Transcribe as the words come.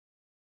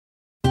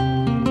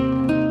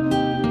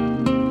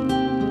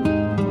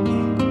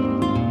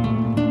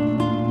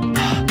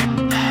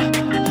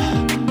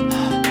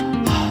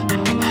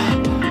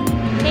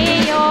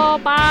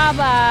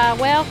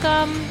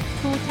welcome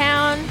to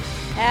town.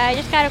 I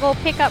just gotta go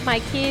pick up my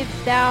kids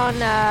down.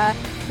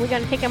 We're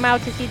gonna take them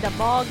out to see the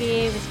ball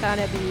game. It's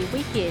gonna be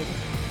wicked.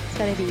 It's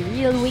gonna be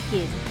real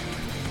wicked.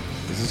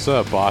 Is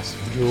this Boston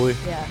Julie?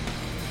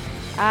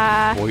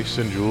 Yeah. Boyce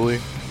and Julie?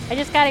 I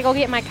just gotta go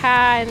get my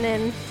car, and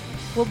then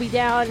we'll be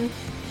down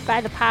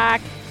by the park,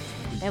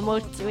 and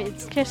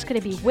it's just gonna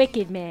be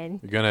wicked,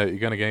 man. You gonna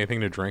get anything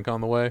to drink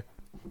on the way?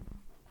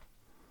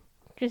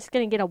 Just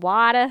gonna get a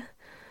water.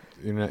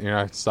 You're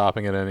not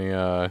stopping at any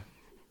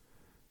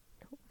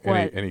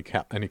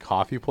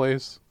coffee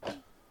place?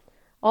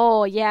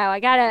 Oh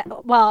yeah,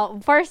 well,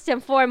 first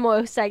and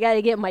foremost, I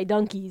gotta get my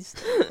donkeys.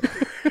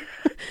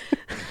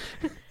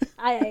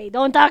 I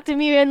don't talk to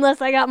me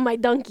unless I got my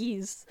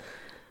donkeys.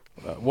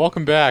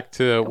 Welcome back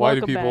to Why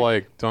Do Welcome People back.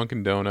 Like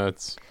Dunkin'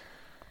 Donuts?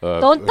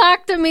 Don't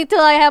talk to me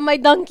till I have my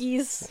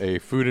donkeys. A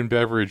food and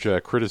beverage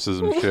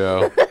criticism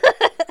show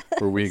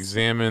where we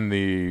examine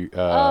the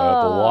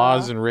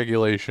laws and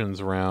regulations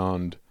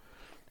around.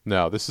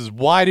 No, this is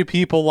Why Do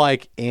People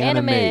Like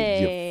Anime,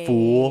 you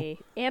fool.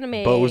 Anime.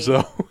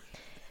 Bozo.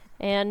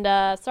 And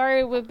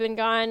sorry we've been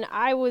gone.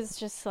 I was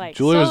just like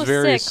Julie so was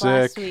very sick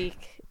last sick.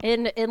 week.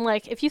 And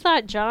like, if you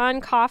thought John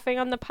coughing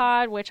on the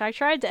pod, which I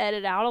tried to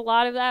edit out a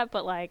lot of that,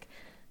 but like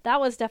that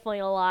was definitely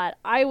a lot.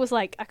 I was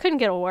like, I couldn't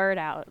get a word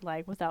out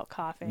like without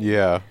coughing.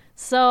 Yeah.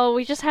 So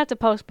we just had to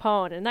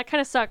postpone, and that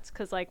kind of sucked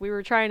because like we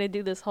were trying to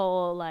do this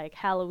whole like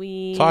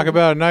Halloween. Talk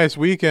about a nice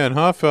weekend,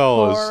 huh,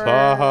 fellas? Horror.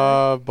 Ha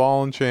ha,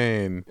 ball and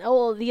chain.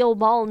 Oh, the old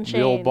ball and chain.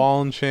 The old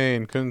ball and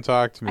chain. Couldn't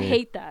talk to me. I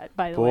hate that,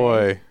 by the way.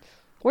 Boy.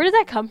 Where did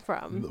that come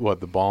from? What,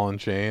 the ball and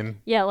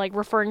chain? Yeah, like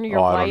referring to your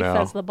I don't wife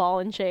know. as the ball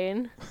and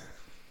chain.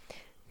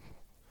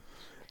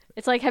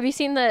 It's like, have you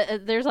seen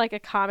there's like a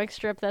comic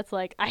strip that's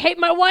like, I hate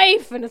my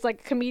wife, and it's like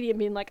a comedian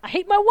being like, I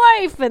hate my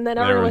wife, and then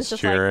everyone's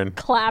just cheering. like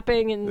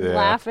clapping and Yeah.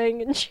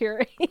 laughing and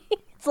cheering.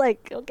 It's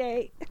like,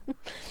 okay.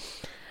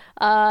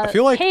 I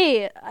feel like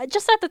Hey,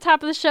 just at the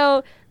top of the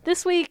show,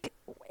 this week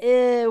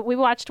we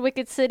watched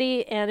Wicked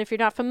City, and if you're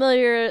not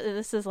familiar,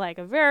 this is like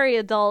a very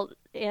adult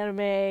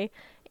anime,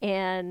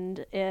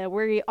 and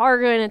we are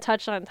going to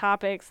touch on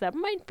topics that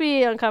might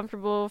be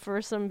uncomfortable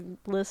for some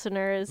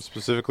listeners.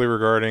 specifically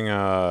regarding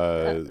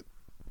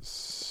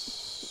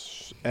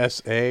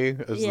SA,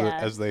 Yeah.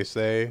 as they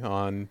say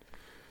on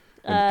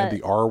and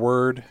the R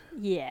word.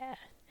 Yeah.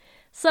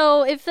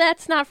 So if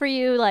that's not for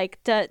you, like,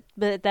 but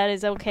that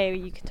is okay.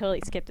 You can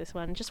totally skip this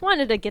one. Just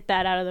wanted to get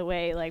that out of the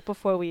way, like,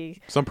 before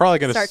we So I'm probably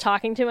gonna start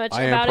talking too much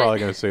I about am probably it.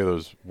 gonna say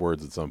those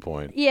words at some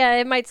point. Yeah,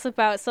 it might slip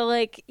out. So,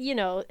 like, you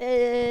know,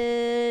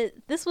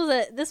 this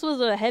was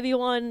a heavy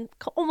one,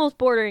 almost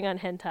bordering on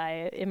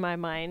hentai in my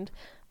mind.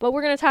 But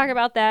we're gonna talk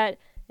about that.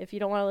 If you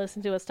don't want to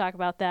listen to us talk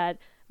about that,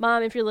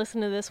 Mom, if you're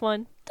listening to this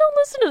one, don't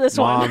listen to this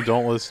Mom, one.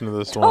 don't listen to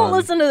this one. Don't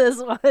listen to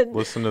this one.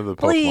 Listen to the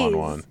Please. Pokemon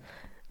one.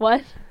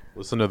 What?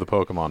 Listen to the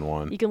Pokemon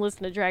one. You can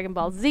listen to Dragon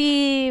Ball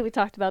Z. We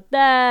talked about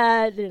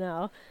that. You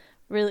know,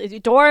 really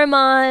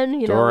Doraemon.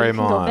 You know, you can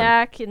go Doraemon.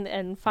 back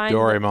and find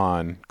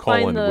Doraemon,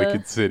 the-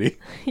 Wicked City.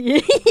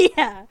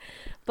 Yeah,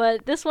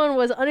 but this one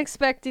was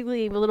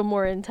unexpectedly a little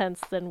more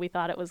intense than we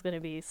thought it was going to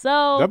be.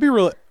 So That'd be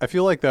really. I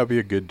feel like that'd be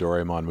a good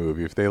Doraemon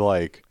movie if they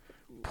like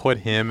put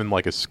him in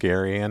like a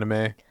scary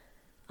anime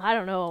I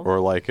don't know. or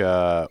like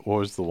what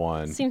was the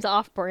one? Seems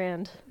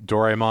off-brand.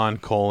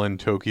 Doraemon :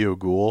 Tokyo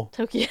Ghoul.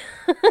 Tokyo.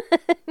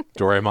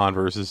 Doraemon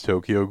versus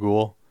Tokyo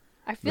Ghoul.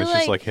 I feel It's like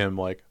just like him,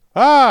 like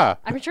ah.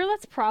 I'm sure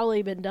that's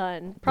probably been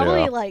done.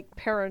 Probably Yeah. like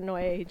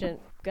Paranoia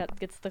Agent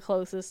gets the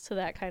closest to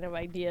that kind of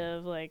idea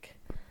of like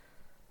Yeah,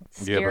 but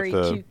scary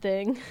the- cute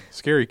thing.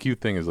 Scary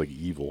cute thing is like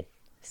evil.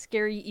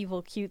 Scary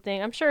evil cute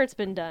thing. I'm sure it's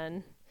been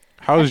done.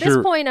 How's At this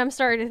your? point, I'm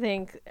starting to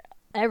think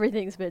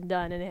everything's been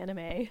done in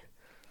anime.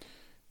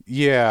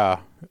 Yeah,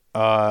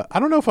 I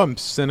don't know if I'm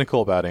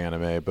cynical about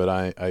anime, but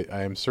I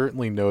am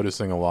certainly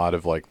noticing a lot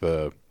of like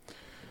the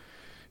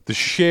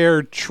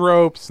shared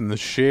tropes and the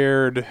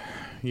shared,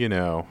 you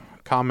know,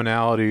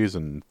 commonalities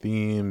and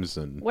themes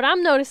and What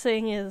I'm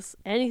noticing is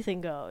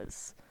anything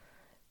goes.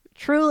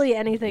 Truly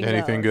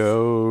anything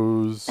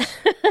goes.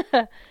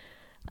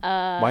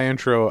 My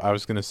intro, I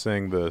was gonna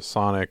sing the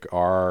Sonic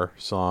R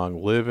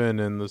song, "Living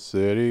in the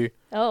City."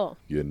 Oh,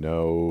 You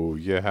know,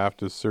 you have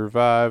to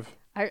survive.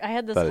 I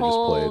had That I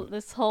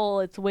just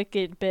played. it's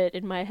wicked bit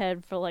in my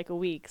head for like a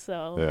week,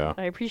 so Yeah.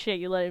 I appreciate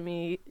you letting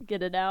me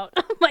get it out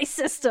of my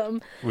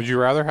system. Would you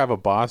rather have a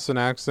Boston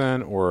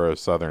accent or a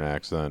Southern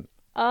accent?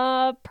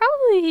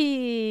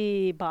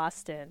 Probably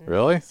Boston.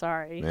 Really?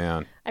 Sorry.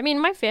 Man, I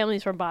mean, my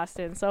family's from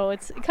Boston, so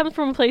it comes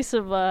from a place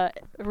of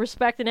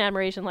respect and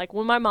admiration. Like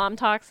when my mom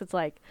talks, it's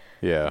like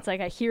yeah.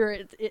 I hear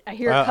it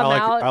come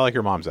like, out, I like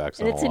your mom's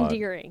accent and it's a lot.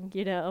 endearing,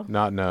 you know.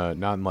 Not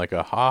in like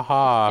a ha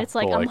ha. It's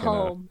like but I'm in a-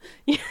 home.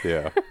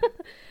 yeah.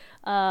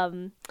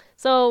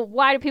 So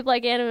why do people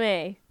like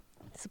anime?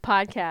 It's a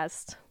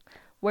podcast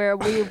where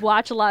we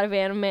watch a lot of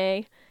anime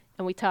and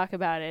we talk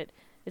about it.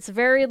 It's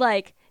very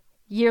like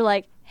you're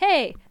like,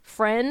 hey,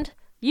 friend,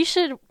 you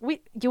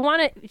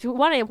want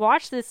to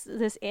watch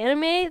this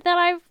anime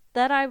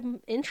that I'm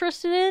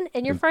interested in,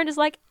 and your friend is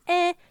like,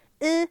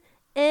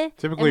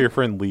 Typically, your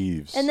friend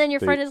leaves. And then your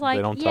friend is like,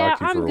 they don't yeah, talk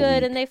to you I'm for a good,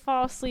 week. and they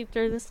fall asleep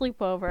during the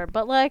sleepover.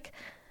 But, like,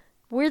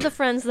 we're the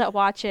friends that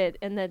watch it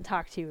and then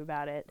talk to you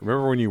about it.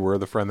 Remember when you were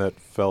the friend that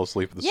fell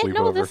asleep at the Yeah, sleepover?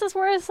 no, this is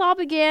where this all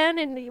began,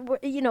 and,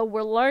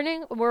 we're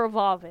learning, we're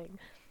evolving.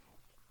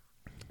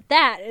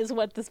 That is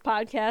what this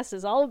podcast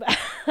is all about.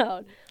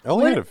 I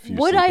only had a few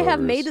Would I have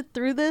sleepovers. made it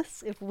through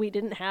this if we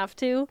didn't have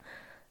to?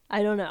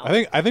 I don't know.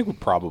 I think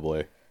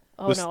probably.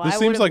 Oh, this no, this I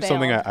seems would've like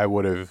something bailed. I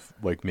would have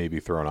like maybe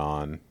thrown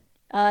on.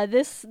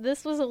 This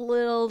was a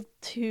little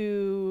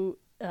too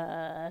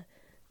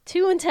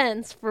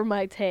intense for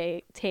my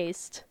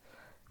taste,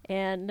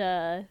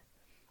 and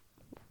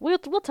we'll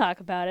talk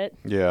about it.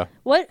 Yeah.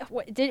 What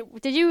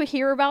did you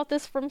hear about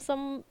this from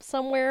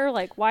somewhere?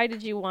 Like, why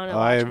did you want to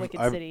watch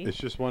Wicked City? It's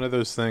just one of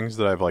those things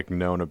that I've like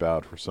known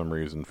about for some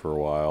reason for a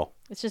while.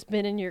 It's just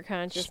been in your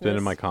consciousness. It's been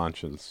in my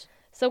conscience.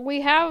 So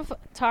we have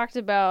talked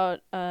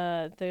about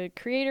the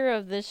creator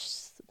of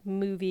this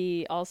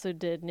movie also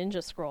did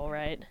Ninja Scroll,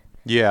 right?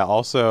 Yeah.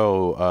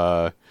 Also,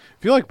 I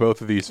feel like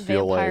both of these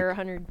feel Vampire like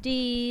Hunter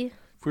D.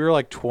 if we were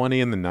like 20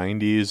 in the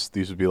 90s,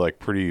 these would be like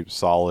pretty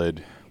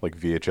solid like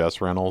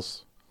VHS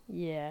rentals.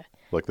 Yeah.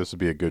 Like this would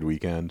be a good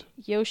weekend.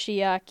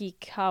 Yoshiaki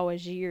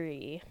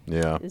Kawajiri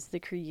Yeah. is the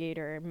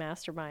creator and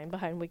mastermind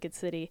behind Wicked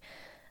City.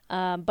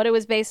 But it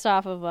was based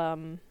off of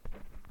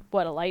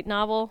a light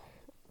novel?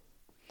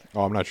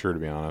 Oh, I'm not sure to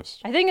be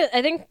honest. I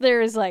think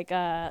there's like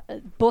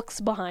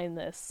books behind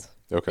this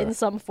Okay. in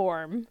some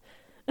form.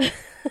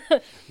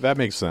 That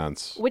makes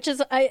sense. Which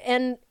is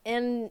and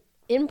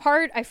in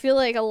part I feel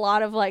like a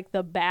lot of like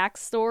the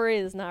backstory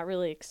is not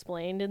really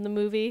explained in the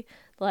movie.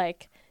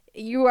 Like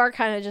you are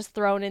kind of just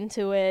thrown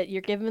into it.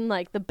 You're given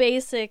like the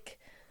basic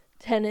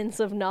tenets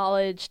of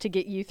knowledge to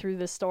get you through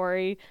the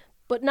story,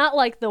 but not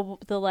like the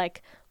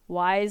like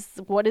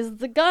what is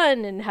the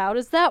gun and how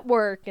does that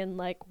work and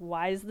like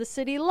why is the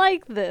city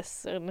like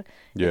this, and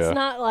it's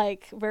not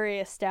like very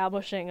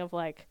establishing of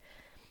like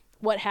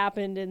what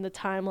happened in the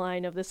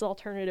timeline of this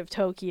alternative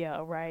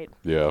Tokyo, right?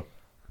 Yeah.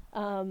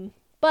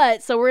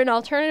 But so we're in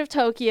alternative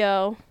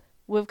Tokyo.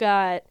 We've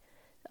got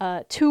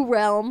two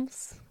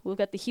realms. We've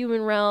got the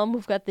human realm.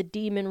 We've got the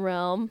demon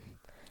realm,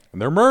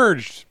 And they're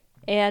merged.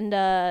 and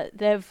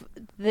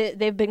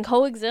they've been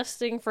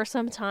coexisting for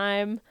some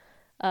time,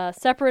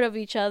 separate of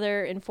each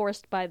other,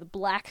 enforced by the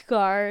Black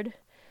Guard,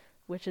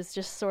 which is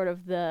just sort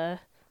of the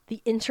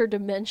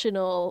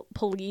interdimensional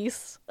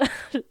police,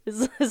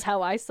 is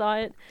how I saw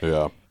it.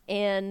 Yeah.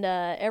 And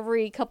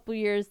every couple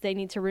years they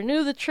need to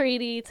renew the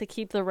treaty to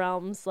keep the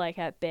realms like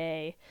at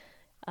bay.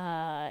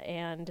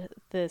 And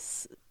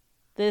this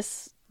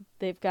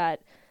they've got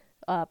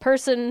a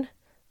person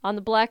on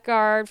the Black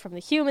Guard from the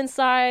human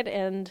side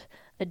and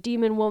a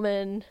demon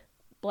woman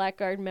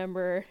Blackguard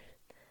member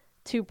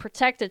to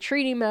protect a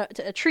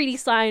treaty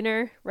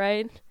signer,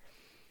 right?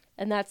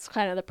 And that's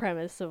kind of the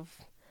premise of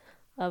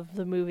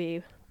the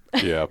movie.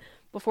 Yeah.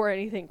 Before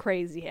anything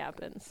crazy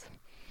happens.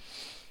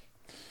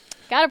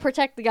 Gotta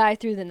protect the guy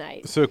through the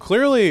night. So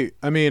clearly,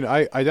 I mean,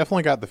 I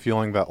definitely got the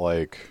feeling that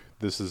like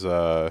this is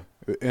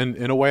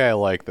in a way I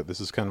like that this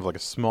is kind of like a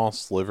small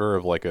sliver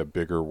of like a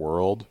bigger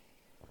world.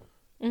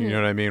 Mm-hmm. You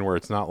know what I mean? Where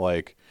it's not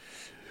like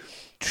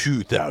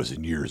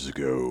 2,000 years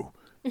ago,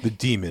 the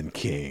Demon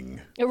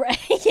King Right?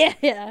 Yeah.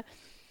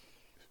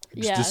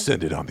 Yeah.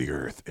 descended on the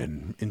earth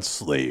and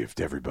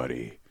enslaved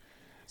everybody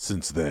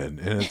since then.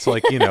 And it's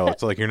like, you know,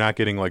 it's like you're not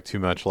getting like too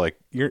much like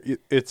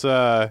it's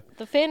The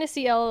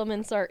fantasy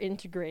elements are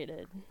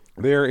integrated.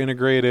 they're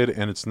integrated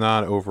and it's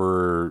not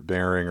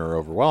overbearing or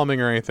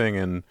overwhelming or anything.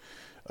 And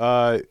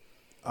for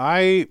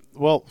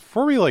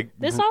me, like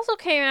This also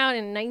came out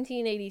in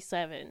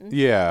 1987.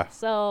 yeah,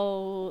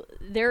 So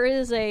there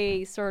is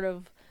a sort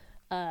of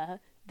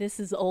this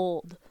is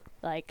old.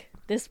 Like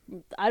this,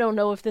 I don't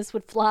know if this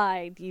would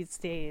fly these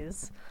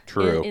days.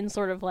 True. In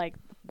sort of like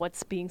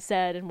what's being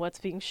said and what's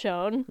being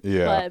shown.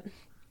 Yeah. But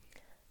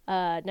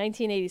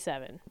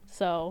 1987.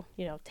 So,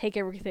 you know, take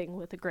everything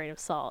with a grain of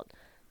salt.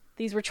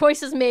 These were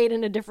choices made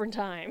in a different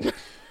time.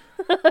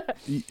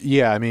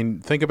 yeah. I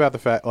mean, think about the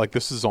fact like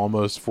this is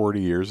almost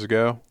 40 years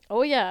ago.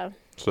 Oh yeah.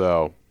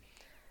 So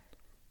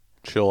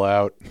chill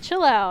out.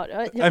 Chill out.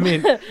 I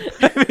mean,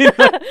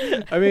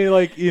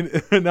 like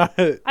not.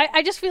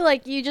 I just feel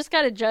like you just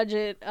got to judge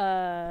it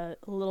a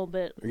little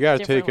bit. You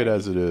gotta take it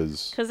as it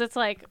is. Because it's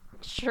like,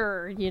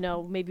 sure, you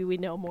know, maybe we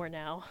know more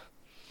now.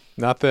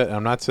 Not that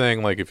I'm not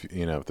saying like if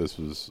this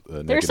was a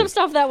There's negative, some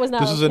stuff that was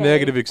not. this is a okay,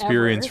 negative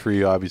experience ever. for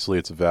you. Obviously,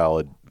 it's a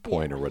valid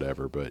point Yeah. or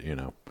whatever. But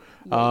Yeah.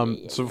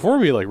 So before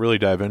we like really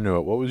dive into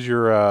it, what was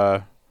your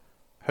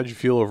how'd you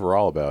feel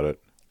overall about it?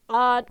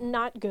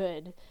 Not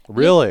good.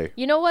 Really?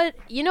 You know what?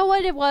 You know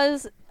what it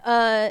was?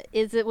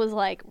 Is it was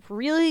like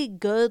really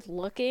good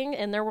looking,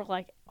 and there were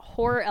like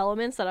horror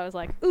elements that I was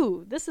like,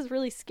 ooh, this is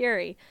really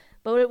scary.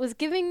 But it was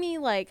giving me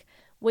like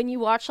when you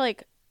watch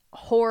like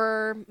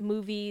horror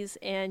movies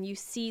and you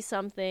see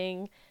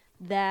something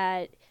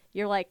that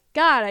you're like,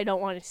 God, I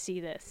don't want to see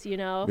this, you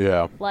know?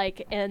 Yeah.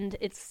 Like, and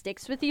it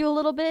sticks with you a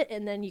little bit,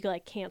 and then you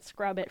like can't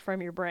scrub it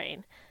from your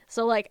brain.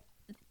 So like,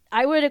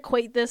 I would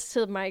equate this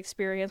to my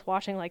experience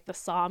watching like the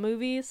Saw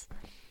movies,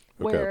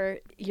 where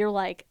you're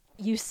like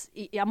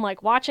I'm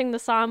like watching the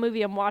Saw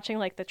movie, I'm watching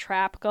like the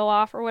trap go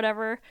off or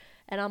whatever,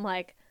 and I'm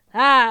like,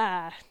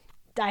 I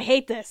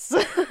hate this.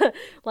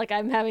 Like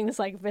I'm having this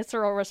like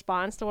visceral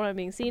response to what I'm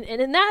being seen,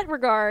 and in that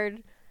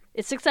regard,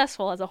 it's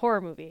successful as a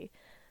horror movie,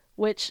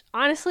 which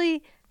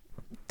honestly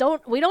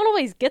we don't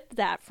always get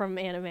that from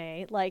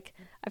anime. Like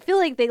I feel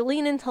like they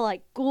lean into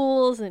like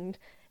ghouls and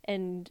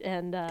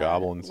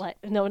goblins. Like,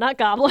 no, not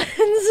goblins.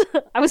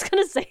 I was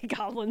gonna say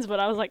goblins, but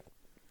I was like,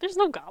 there's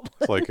no goblins.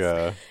 It's like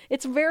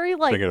it's very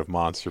like thinking of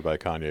Monster by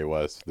Kanye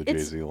West, the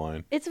Jay-Z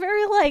line. It's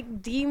very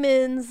like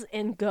demons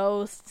and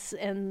ghosts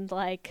and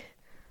like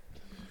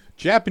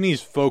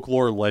Japanese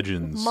folklore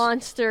legends,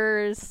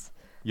 monsters,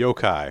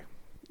 yokai,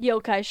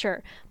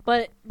 sure,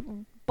 but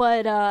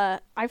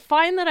I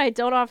find that I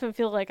don't often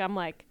feel like I'm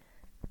like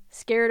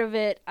scared of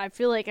it. I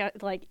feel like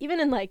like even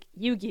in like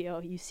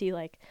Yu-Gi-Oh, you see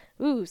like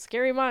ooh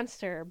scary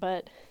monster,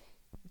 but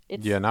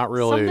it's not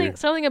really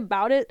something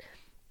about it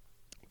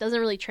doesn't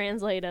really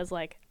translate as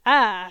like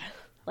like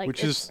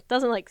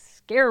doesn't like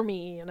scare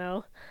me, you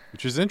know.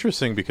 Which is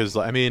interesting because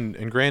I mean,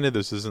 and granted,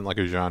 this isn't like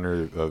a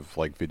genre of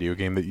like video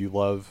game that you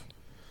love,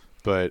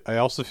 but I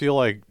also feel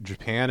like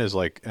Japan is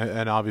like,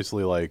 and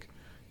obviously like,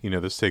 you know,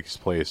 this takes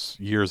place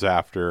years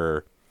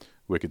after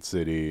Wicked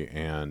City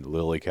and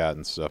Lily Cat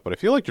and stuff, but I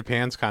feel like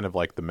Japan's kind of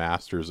like the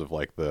masters of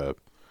like the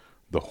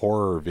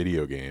horror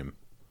video game.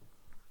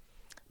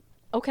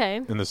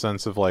 Okay. In the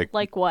sense of like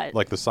what?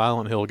 Like the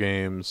Silent Hill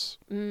games.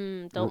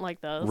 Don't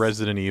like those.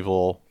 Resident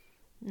Evil.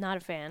 Not a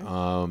fan.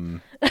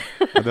 And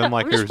then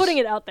like I'm just putting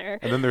it out there.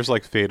 And then there's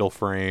like Fatal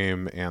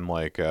Frame and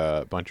like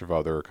a bunch of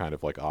other kind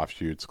of like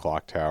offshoots,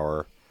 Clock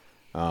Tower.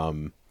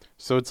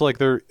 So it's like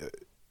they're,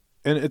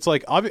 and it's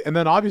like and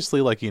then obviously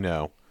like, you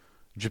know,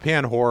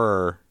 Japan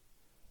horror.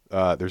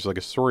 There's like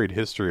a storied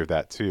history of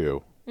that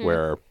too,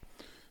 where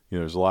you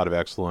know there's a lot of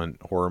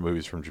excellent horror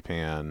movies from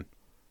Japan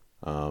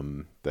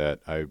that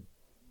I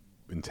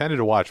intended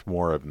to watch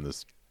more of in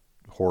this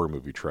horror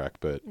movie trek,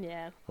 but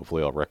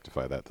hopefully I'll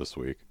rectify that this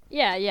week.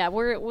 Yeah,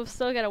 we've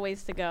still got a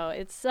ways to go.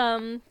 It's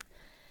but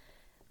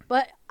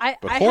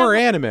horror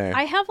anime.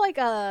 I have like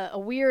a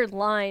weird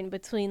line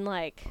between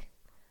like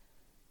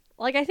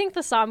I think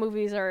the Saw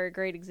movies are a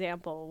great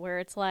example where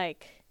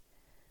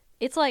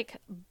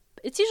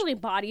it's usually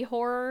body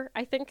horror,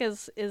 I think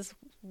is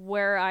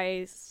where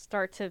I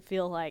start to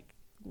feel like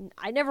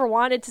I never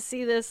wanted to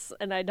see this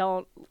and I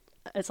don't.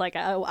 It's like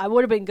I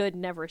would have been good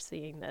never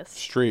seeing this.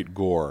 Straight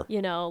gore.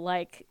 You know,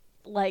 like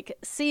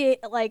see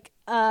like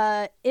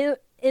in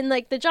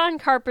like the John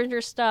Carpenter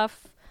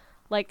stuff,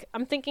 like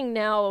I'm thinking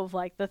now of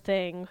like The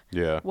Thing.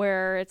 Yeah.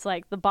 Where it's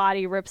like the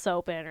body rips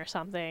open or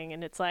something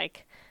and it's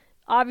like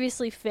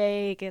obviously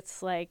fake.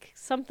 It's like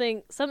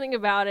something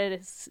about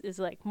it is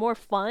like more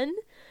fun.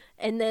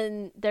 And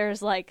then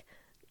there's like,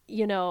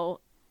 you know,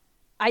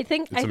 I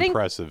think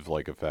impressive,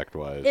 like effect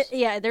wise.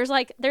 There's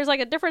like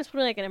a difference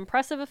between like an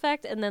impressive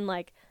effect and then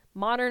like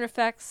modern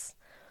effects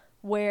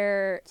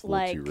where it's a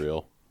little too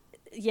real.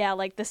 Yeah,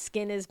 like the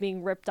skin is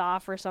being ripped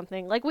off or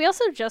something. Like we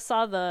also just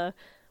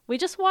we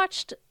just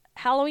watched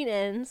Halloween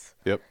Ends.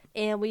 Yep.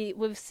 And we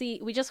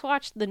just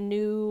watched the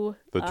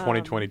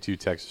 2022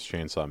 Texas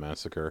Chainsaw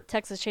Massacre.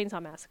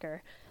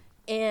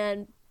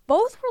 And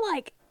both were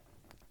like,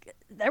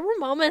 there were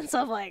moments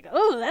of like,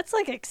 oh, that's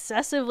like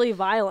excessively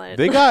violent.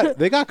 They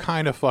got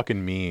kind of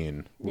fucking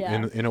mean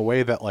in a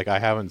way that like I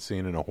haven't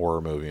seen in a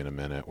horror movie in a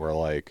minute, where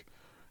like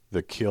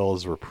the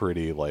kills were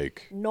pretty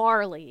like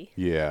gnarly.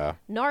 Yeah.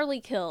 Gnarly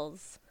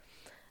kills.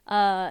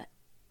 And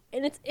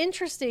it's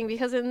interesting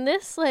because in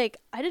this, like,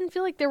 I didn't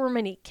feel like there were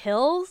many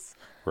kills.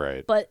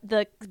 Right. But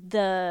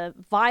the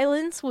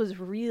violence was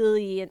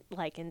really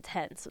like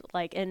intense.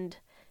 Like and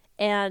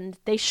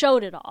they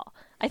showed it all.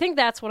 I think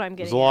that's what I'm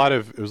getting.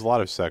 It was a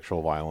lot of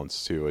sexual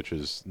violence too, which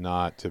is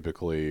not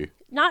typically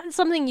not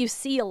something you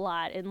see a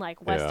lot in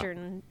like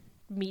Western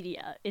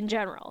media in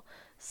general.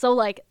 So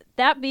like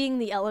that being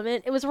the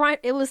element, it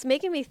was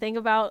making me think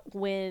about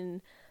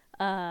when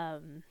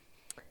Human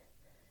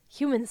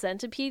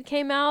Centipede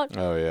came out.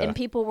 Oh yeah. And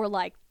people were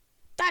like,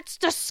 that's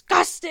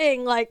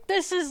disgusting. Like,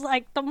 this is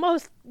like the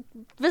most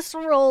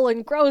visceral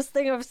and gross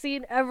thing I've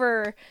seen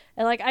ever.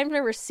 And like I've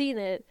never seen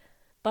it.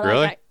 But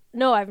really?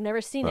 No, I've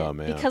never seen it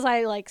man. because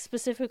I like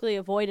specifically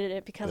avoided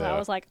it because I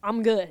was like,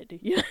 I'm good.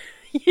 You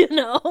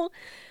know?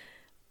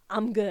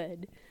 I'm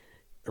good.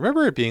 I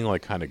remember it being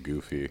like kind of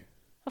goofy.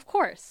 Of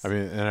course. I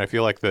mean, and I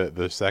feel like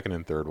the second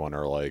and third one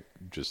are like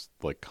just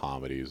like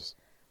comedies.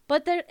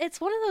 But it's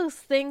one of those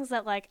things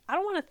that like I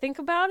don't want to think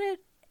about it,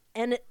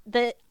 and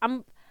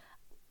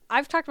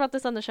I've talked about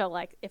this on the show.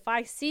 Like if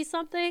I see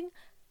something,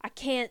 I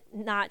can't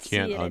not see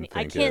it.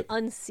 I can't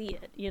unsee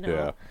it. You know.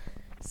 Yeah.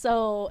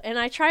 So, and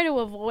I try to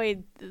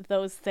avoid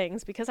those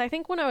things because I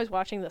think when I was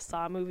watching the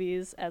Saw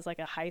movies as like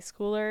a high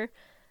schooler,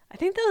 I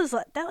think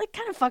that like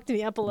kind of fucked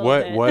me up a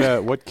little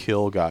bit. What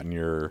kill got in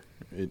your?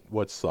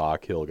 What Saw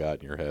kill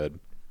got in your head?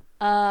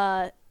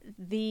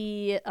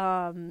 The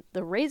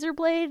razor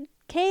blade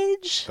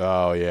cage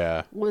Oh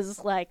yeah,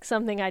 was like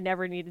something I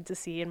never needed to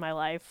see in my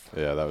life.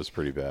 yeah, that was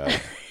pretty bad.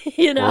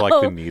 You know, Or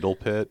like the needle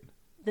pit.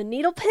 the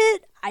needle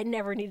pit. I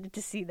never needed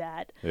to see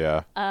that.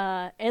 Yeah.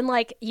 And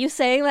like you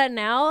saying that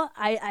now,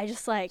 I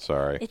just like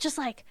Sorry. It's just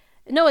like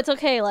no, it's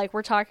okay. Like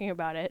we're talking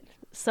about it.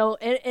 So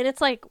and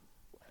it's like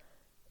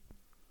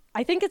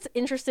I think it's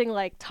interesting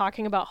like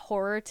talking about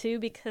horror too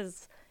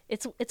because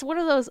it's one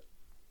of those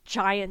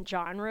giant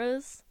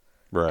genres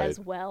Right. as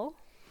well.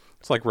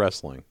 It's like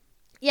wrestling.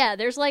 Yeah,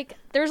 there's like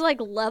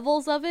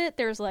levels of it.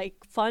 There's like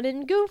fun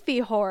and goofy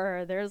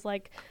horror. There's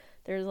like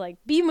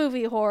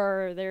B-movie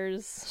horror.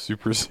 There's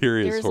Super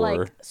serious horror.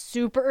 like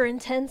super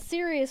intense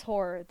serious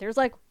horror. There's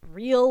like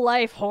real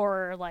life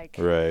horror like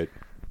Right.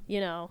 you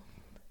know.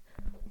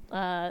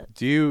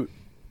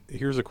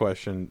 Here's a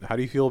question. How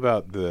do you feel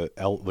about the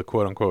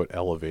quote unquote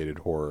elevated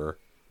horror?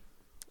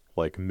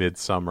 Like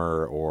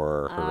Midsummer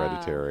or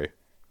Hereditary?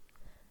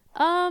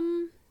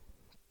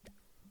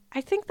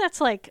 I think that's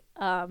like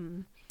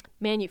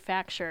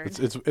manufactured.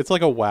 It's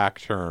like a whack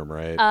term,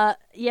 right?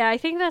 Yeah, I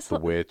think that's The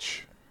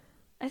Witch.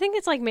 I think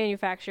it's like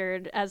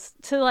manufactured as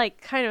to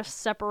like kind of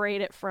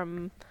separate it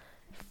from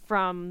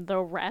the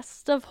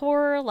rest of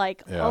horror.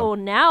 Like, Yeah. oh,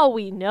 now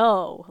we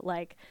know.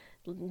 Like,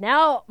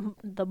 now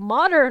the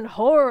modern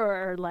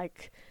horror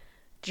like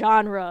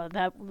genre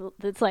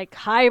that's like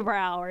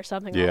highbrow or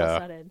something all of Yeah. a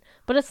sudden,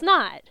 but it's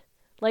not.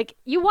 Like,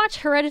 you watch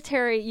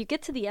Hereditary, you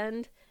get to the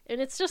end,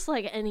 and it's just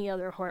like any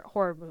other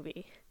horror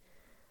movie.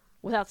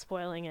 Without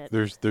spoiling it,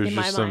 There's in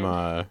my just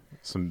mind.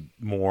 some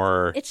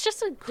more It's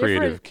just a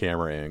creative different.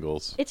 camera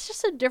angles. It's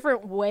just a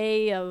different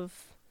way of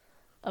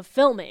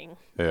filming.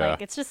 Yeah.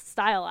 Like it's just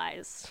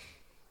stylized,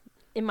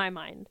 in my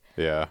mind.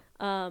 Yeah.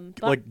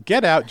 But Like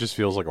Get Out just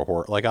feels like a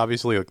horror. Like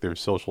obviously like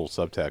there's social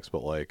subtext,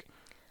 but like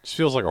just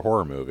feels like a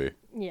horror movie.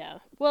 yeah,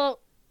 well,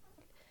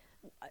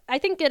 I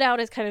think Get Out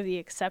is kind of the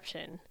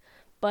exception,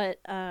 but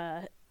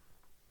I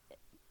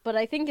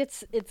think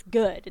it's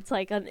good. It's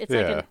like like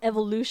Yeah. an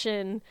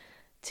evolution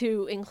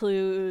to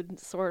include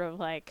sort of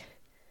like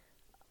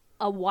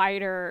a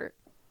wider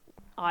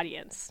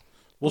audience.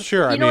 Well,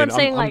 sure. I You know what mean, I'm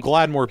saying? I'm Like-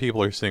 glad more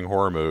people are seeing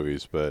horror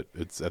movies, but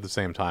it's at the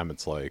same time,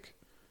 it's like,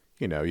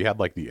 you know, you had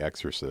like The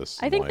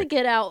Exorcist. I and, think like,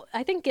 Get Out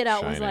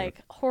was Shining.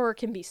 like horror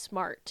can be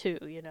smart too.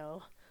 You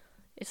know,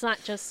 it's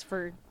not just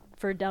for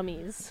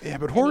dummies. Yeah,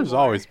 but horror's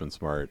anymore. always been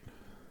smart.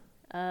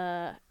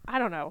 I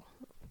don't know.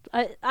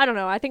 I don't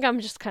know. I think I'm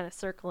just kind of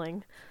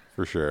circling.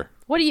 For sure.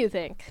 What do you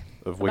think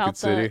Of about Wicked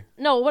City?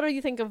 No, what do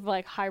you think of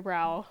like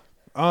highbrow?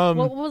 Um,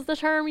 What was the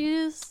term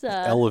used?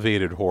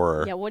 elevated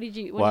horror. Yeah. What did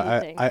you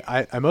Well, think?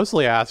 I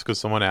mostly asked because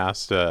someone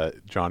asked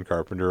John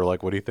Carpenter,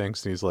 like, what he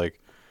thinks, and he's like,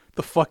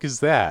 the fuck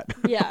is that?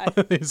 Yeah.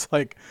 He's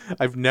like,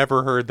 I've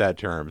never heard that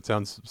term. It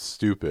sounds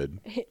stupid.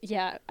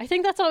 Yeah, I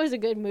think that's always a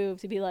good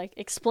move to be like,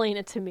 explain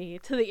it to me,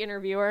 to the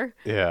interviewer.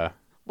 Yeah.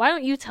 Why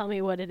don't you tell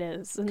me what it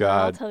is, and then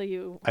I'll God. tell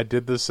you. I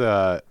did this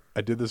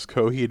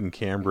Coheed and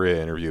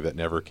Cambria interview that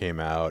never came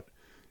out,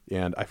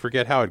 and I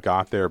forget how it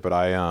got there, but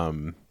I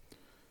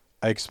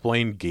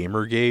explained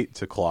Gamergate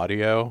to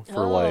Claudio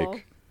Oh.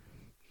 it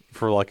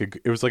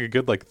was like a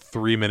good like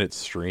 3-minute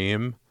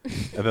stream,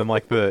 and then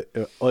like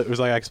it was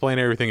like I explained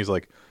everything. He's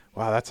like,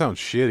 "Wow, that sounds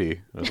shitty."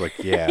 I was like,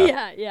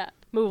 "Yeah, Yeah.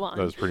 Move on.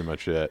 that was pretty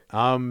much it."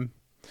 I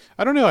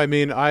don't know. I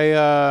mean,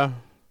 I've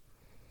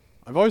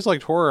always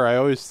liked horror. I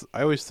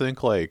always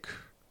think like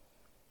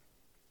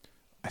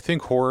I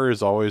think horror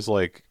is always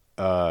like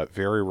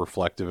very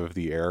reflective of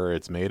the era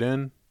it's made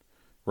in,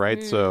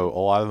 right? So a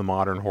lot of the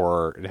modern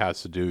horror, it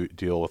has to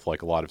deal with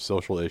like a lot of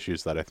social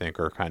issues that I think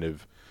are kind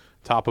of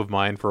top of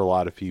mind for a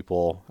lot of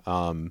people.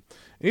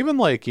 Even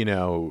like, you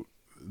know,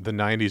 the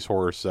 90s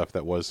horror stuff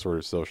that was sort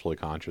of socially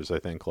conscious, I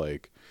think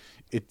like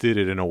it did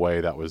it in a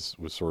way that was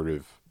sort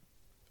of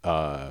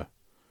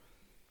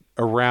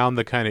around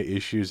the kind of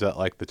issues at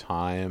like the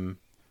time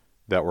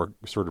that were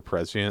sort of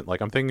prescient.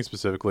 Like I'm thinking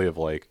specifically of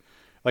like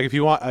if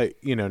you want,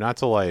 you know, not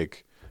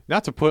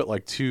to put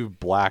like two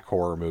black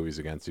horror movies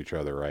against each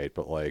other, right?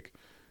 But like,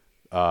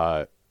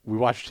 we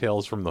watched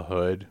Tales from the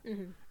Hood,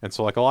 and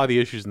so like a lot of the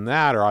issues in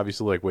that are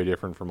obviously like way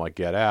different from like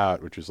Get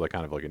Out, which is like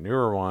kind of like a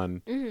newer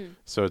one.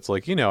 So it's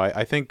like, you know,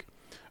 I think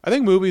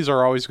movies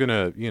are always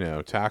gonna, you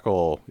know,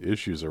 tackle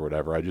issues or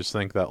whatever. I just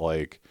think that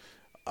like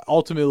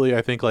ultimately,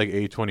 I think like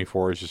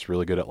A24 is just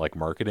really good at like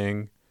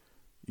marketing.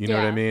 You know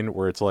what I Yeah. mean?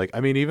 Where it's like,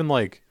 I mean, even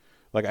like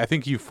I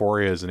think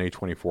Euphoria is an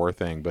A24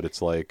 thing, but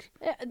it's like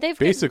They've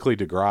basically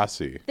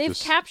Degrassi. they've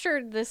Just-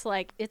 captured this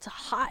like it's a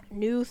hot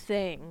new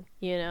thing,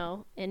 you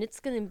know, and it's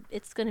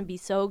gonna be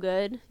so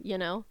good, you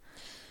know.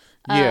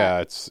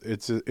 yeah,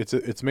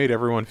 it's made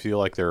everyone feel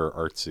like they're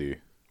artsy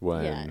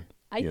when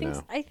Yeah, you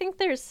know. I think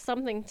there's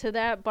something to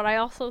that, but I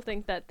also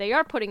think that they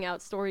are putting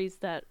out stories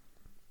that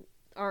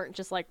aren't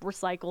just like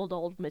recycled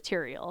old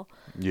material.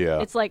 Yeah,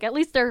 It's like at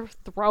least they're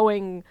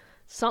throwing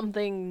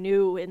something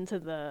new into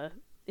the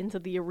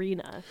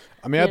arena.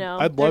 I mean, You know,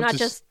 I'd they're love not to.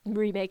 just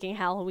remaking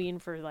Halloween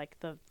for like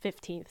the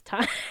 15th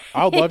time.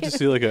 I'd love to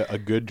see like a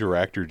good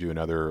director do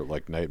another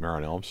like Nightmare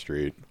on Elm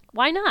Street.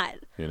 Why not?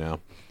 You know,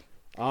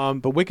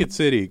 But Wicked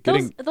City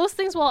getting those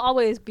things will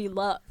always be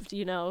loved,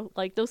 you know,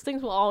 like those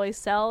things will always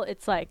sell.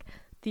 It's like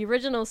the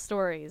original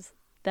stories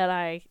that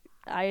I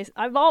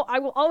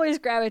will always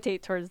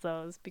gravitate towards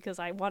those because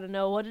I want to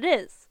know what it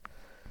is.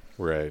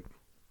 right.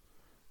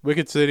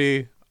 Wicked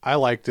City, I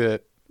liked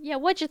it. Yeah,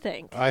 what'd you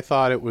think? I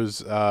thought it was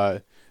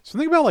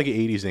something about like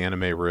 80s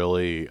anime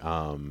really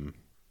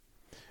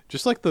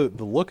just like the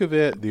look of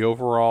it, the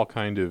overall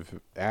kind of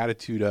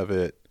attitude of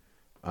it.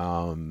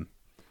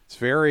 It's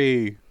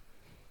very,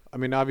 I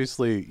mean,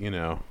 obviously, you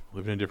know,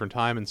 living in a different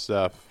time and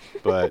stuff,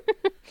 but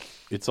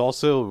it's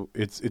also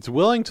it's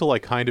willing to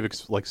like kind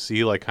of like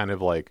see like kind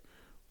of like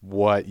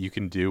what you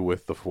can do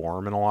with the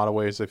form in a lot of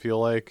ways. I feel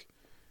like,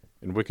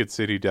 and Wicked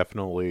City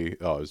definitely.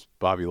 Oh, it was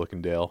Bobby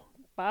Lookendale.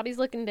 Bobby's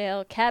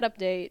Lookendale, cat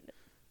update.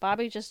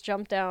 Bobby just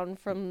jumped down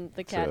from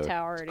the cat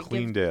tower to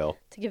clean Dale.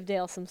 To give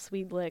Dale some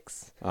sweet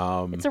licks.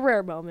 It's a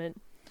rare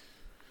moment.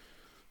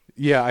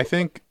 Yeah, I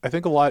think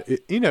a lot,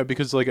 you know,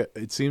 because like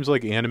it seems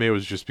like anime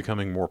was just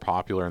becoming more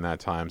popular in that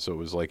time. So it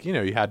was like, you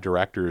know, you had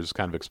directors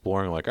kind of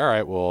exploring like, all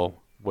right, well,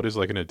 what is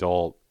like an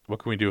adult? What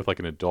can we do with like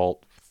an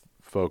adult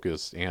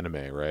focused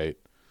anime, right?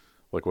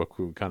 Like what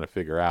can we kind of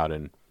figure out?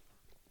 And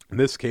in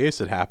this case,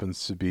 it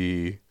happens to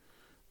be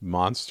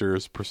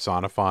monsters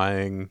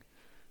personifying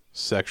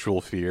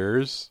sexual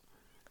fears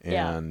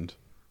and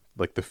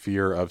like the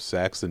fear of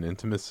sex and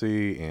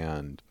intimacy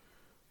and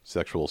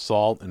sexual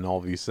assault and all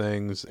these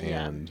things.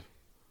 And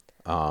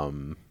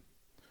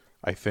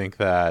I think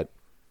that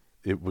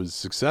it was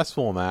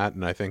successful in that,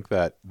 and I think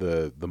that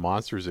the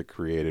monsters it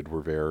created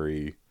were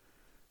very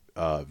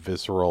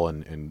visceral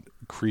and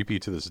creepy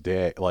to this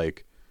day.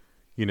 Like,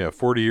 you know,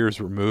 40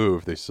 years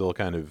removed, they still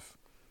kind of,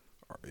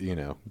 you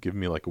know, give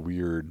me like a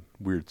weird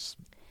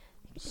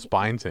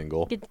spine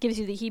tingle. It gives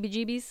you the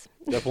heebie-jeebies.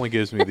 Definitely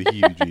gives me the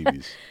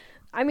heebie-jeebies.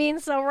 I mean,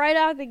 so right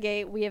out of the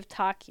gate, we have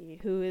Taki,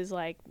 who is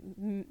like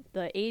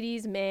the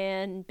 80s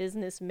man,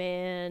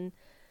 businessman,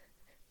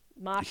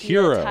 mafia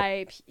hero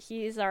type.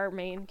 He's our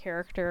main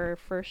character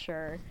for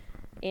sure.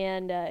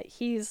 And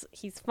he's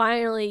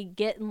finally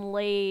getting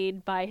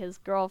laid by his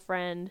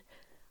girlfriend,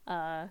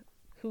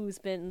 who's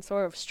been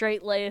sort of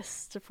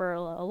straight-laced for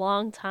a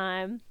long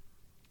time.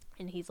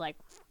 And he's like,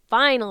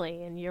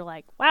 finally. And you're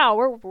like, wow,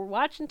 we're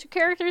watching two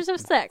characters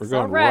of sex. We're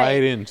going all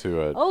right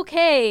into it.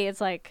 Okay.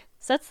 It's like,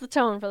 sets the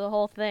tone for the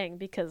whole thing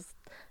because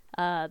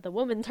the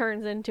woman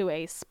turns into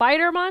a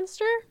spider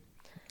monster.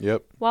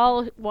 Yep.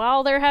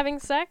 While they're having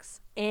sex,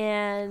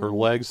 and her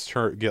legs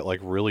get like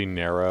really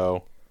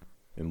narrow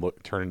and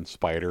turn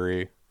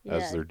spidery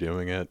as they're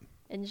doing it.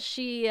 And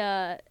she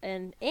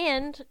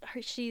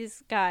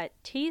she's got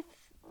teeth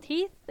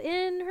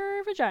in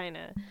her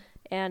vagina,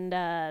 and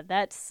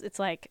it's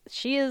like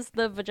she is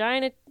the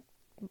vagina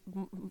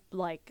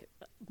like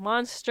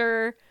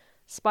monster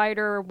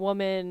spider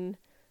woman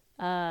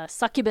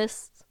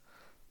succubus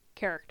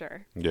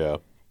character. Yeah.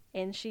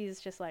 And she's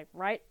just like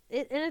and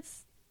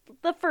it's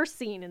the first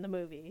scene in the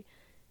movie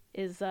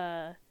is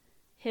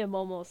him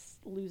almost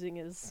losing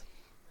his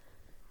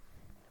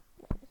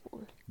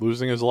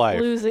life.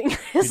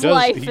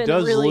 Life in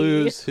a really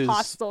lose his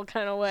hostile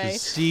kind of way.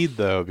 His seed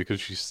though, because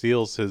she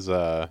steals his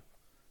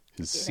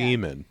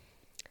semen.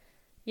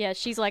 Yeah,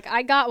 she's like,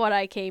 I got what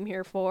I came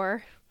here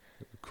for.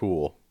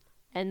 Cool.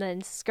 And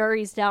then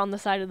scurries down the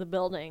side of the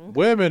building.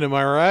 Women, am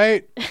I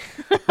right?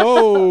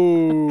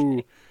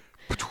 Oh.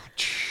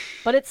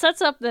 But it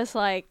sets up this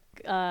like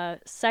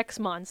sex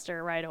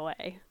monster right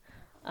away,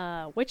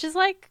 which is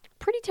like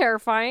pretty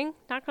terrifying,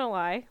 not gonna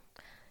lie.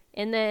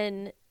 And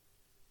then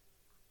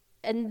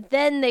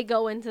they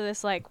go into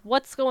this like,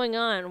 what's going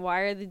on?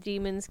 Why are the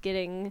demons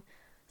getting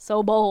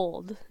so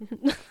bold?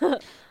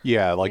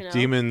 Yeah, like, you know?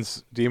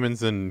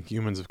 demons and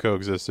humans have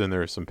coexisted, and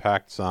there's some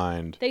pact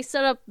signed. They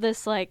set up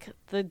this like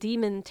the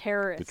demon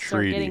terrorists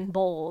are getting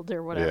bold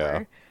or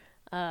whatever.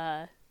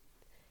 Yeah.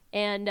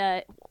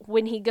 And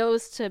when he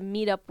goes to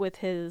meet up with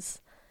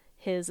his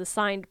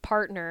assigned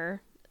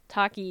partner,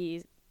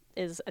 Taki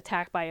is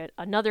attacked by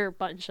another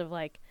bunch of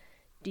like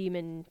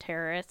demon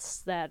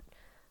terrorists. That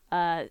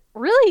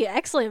really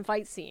excellent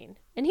fight scene,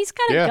 and he's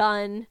got a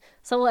gun,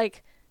 so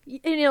like,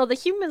 you know, the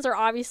humans are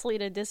obviously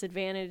at a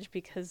disadvantage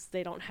because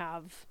they don't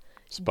have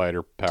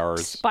spider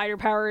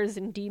powers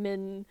and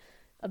demon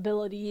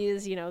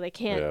abilities. You know, they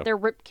can't. Their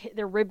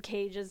rib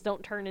cages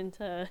don't turn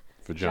into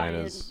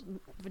vaginas,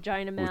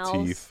 vagina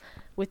mouths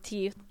with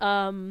teeth.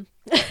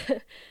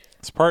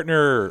 His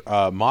partner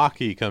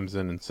Maki comes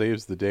in and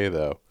saves the day,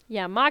 though.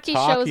 Yeah, Maki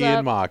shows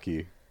up.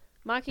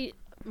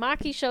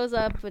 Maki shows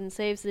up and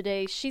saves the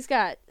day. She's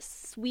got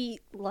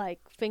sweet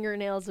like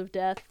fingernails of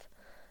death,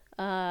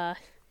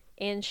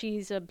 and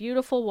she's a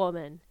beautiful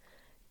woman.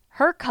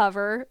 Her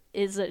cover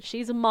is that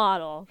she's a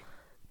model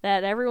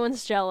that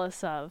everyone's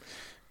jealous of.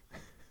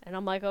 And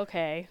I'm like,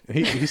 okay.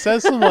 He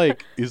says some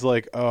like, he's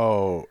like,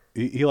 oh,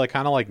 he like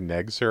kind of like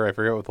negs her. I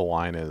forget what the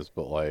line is,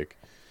 but like,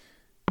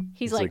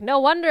 he's like, no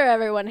wonder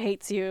everyone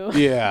hates you.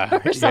 Yeah,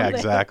 yeah,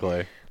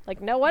 exactly.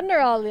 Like, no wonder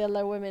all the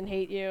other women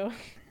hate you.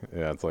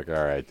 Yeah, it's like,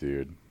 all right,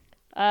 dude.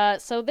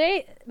 So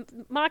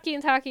Maki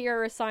and Taki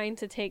are assigned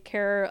to take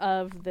care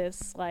of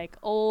this like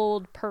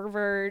old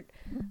pervert,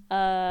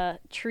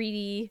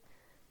 treaty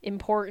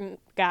important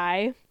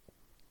guy.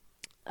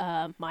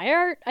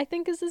 Mayart, I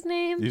think is his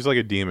name. He's like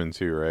a demon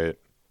too, right?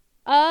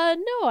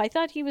 No, I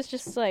thought he was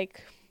just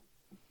like.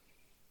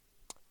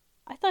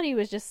 I thought he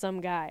was just some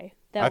guy.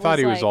 I thought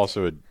he was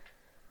also a.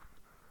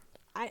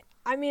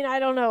 I mean, I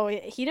don't know.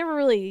 He never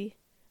really.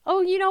 Oh,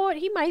 you know what?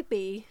 He might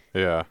be.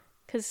 Yeah.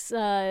 Because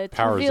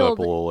powers up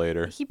a little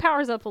later. He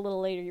powers up a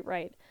little later, you're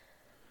right.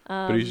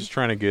 But he's just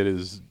trying to get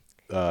his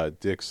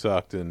dick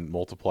sucked and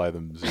multiply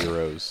them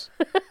zeros.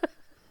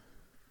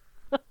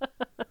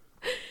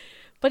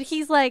 But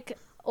he's like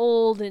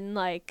old and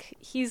like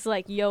he's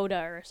like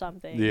Yoda or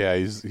something. Yeah,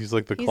 he's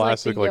like the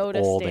classic like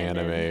old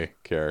stand-in. anime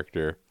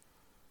character.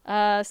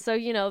 So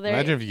you know,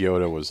 imagine if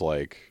Yoda was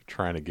like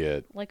trying to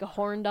get like a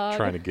horn dog,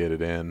 trying to get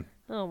it in.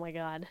 Oh my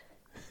god,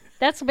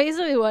 that's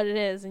basically what it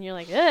is, and you're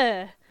like,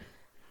 ugh,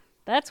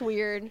 that's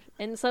weird.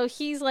 And so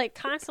he's like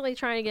constantly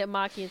trying to get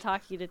Maki and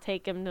Taki to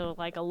take him to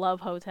like a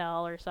love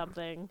hotel or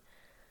something.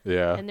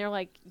 Yeah, and they're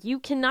like, you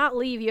cannot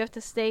leave. You have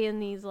to stay in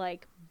these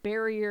like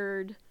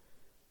barriered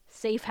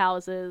safe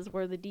houses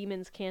where the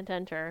demons can't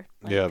enter.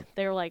 Like, yeah,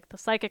 they're like, the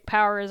psychic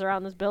powers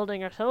around this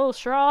building are so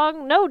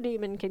strong, no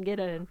demon can get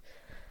in.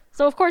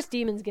 So, of course,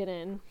 demons get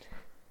in.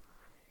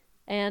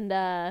 And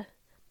the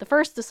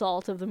first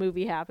assault of the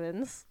movie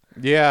happens.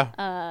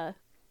 Yeah.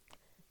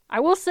 I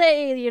will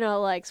say, you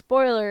know, like,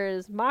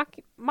 spoilers,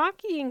 Maki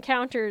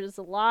encounters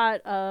a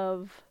lot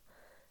of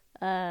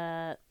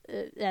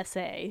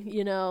SA,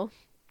 you know,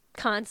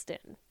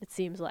 constant, it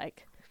seems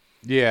like.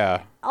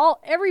 Yeah.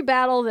 Every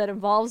battle that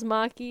involves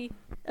Maki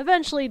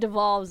eventually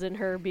devolves in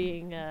her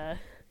being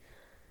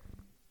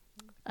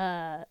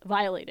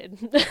violated.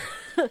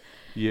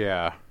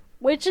 Yeah.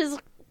 Which is,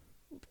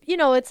 you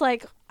know, it's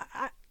like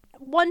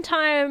one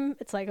time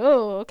it's like,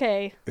 oh,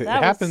 okay, it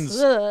happens.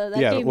 That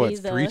yeah, gave what me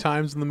 3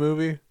 times in the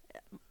movie?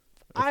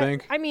 I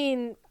think. I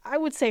mean, I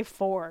would say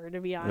 4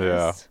 to be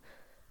honest.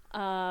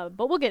 Yeah.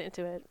 But we'll get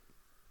into it.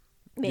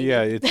 Maybe.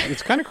 Yeah,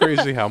 it's kind of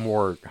crazy how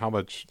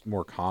much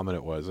more common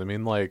it was. I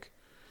mean, like,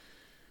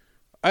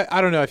 I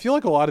don't know. I feel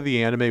like a lot of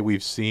the anime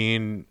we've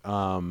seen,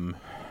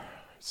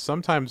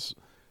 sometimes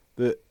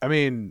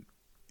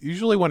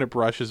usually when it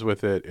brushes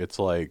with it, it's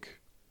like,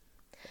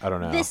 I don't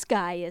know. This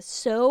guy is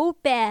so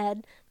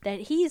bad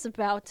that he's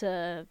about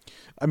to.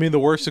 I mean, the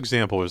worst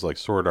example was like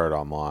Sword Art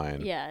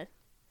Online. Yeah.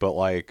 But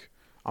like,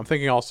 I'm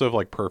thinking also of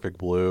like Perfect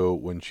Blue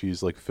when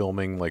she's like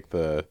filming like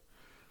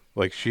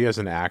she as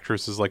an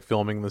actress is like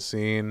filming the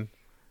scene,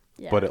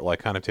 yeah. But it like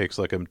kind of takes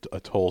like a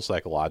toll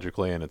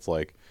psychologically, and it's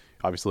like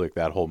obviously like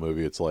that whole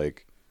movie, it's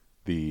like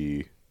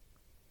the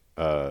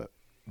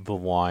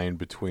line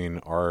between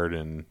art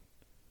and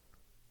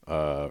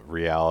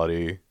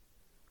reality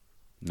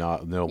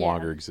no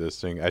longer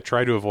existing. I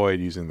try to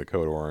avoid using the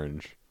Code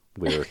Orange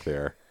lyric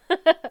there.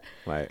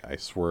 I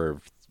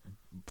swerved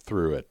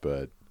through it,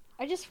 but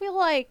I just feel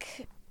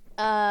like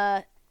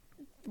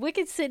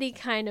Wicked City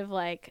kind of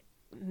like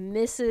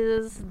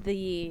misses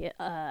the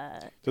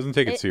doesn't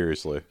take it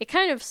seriously. It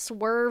kind of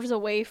swerves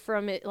away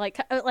from it, like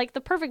the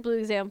Perfect Blue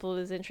example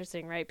is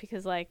interesting, right?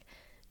 Because like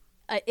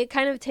it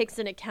kind of takes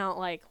into account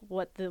like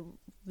what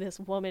this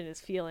woman is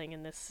feeling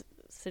in this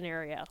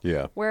scenario.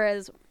 Yeah.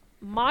 Whereas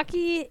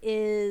Maki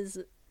is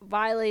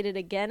violated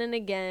again and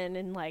again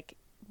in like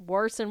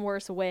worse and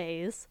worse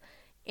ways,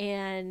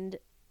 and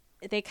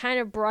they kind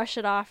of brush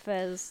it off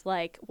as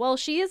like, well,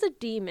 she is a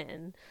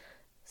demon,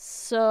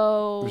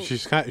 so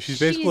she's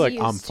basically like,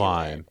 I'm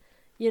fine.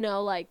 You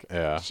know, like,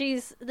 yeah.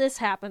 This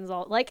happens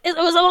all, like, it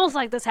was almost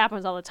like this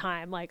happens all the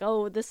time. Like,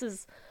 oh, this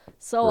is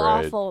so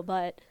awful,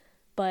 but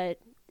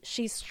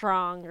she's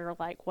strong, or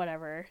like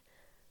whatever.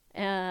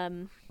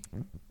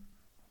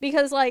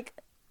 Because like,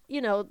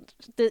 you know,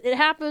 it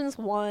happens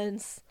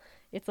once,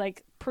 it's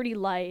like pretty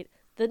light.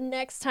 The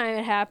next time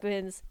it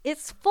happens,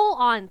 it's full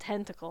on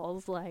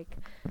tentacles. Like,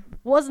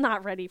 was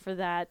not ready for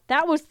that.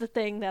 That was the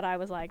thing that I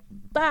was like,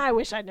 I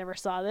wish I never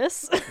saw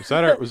this.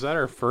 Was that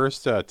our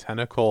first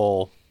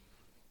tentacle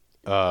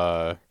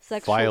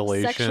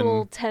violation?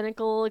 Sexual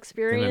tentacle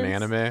experience in an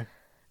anime?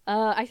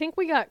 I think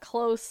we got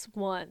close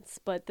once,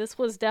 but this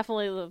was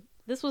definitely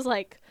this was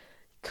like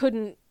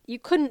you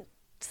couldn't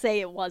say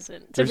it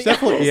wasn't. There's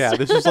definitely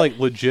this is like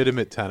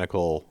legitimate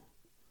tentacle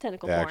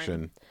porn.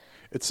 action.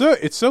 It's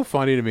so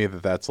funny to me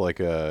that that's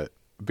like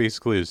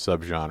basically a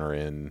subgenre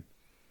in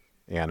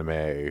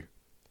anime,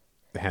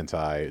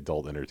 hentai,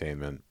 adult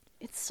entertainment.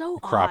 It's so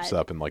it crops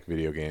up in like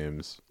video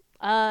games.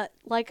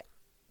 Like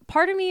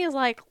part of me is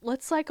like,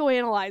 let's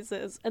psychoanalyze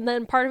this, and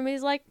then part of me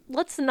is like,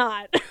 let's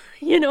not.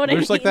 You know what I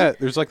mean?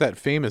 There's like that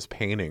famous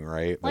painting,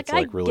 right? That's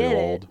like really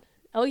old.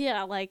 Oh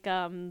yeah, like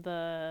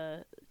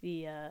the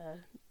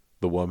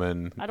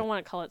woman. I don't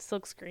want to call it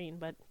silkscreen,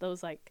 but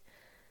those like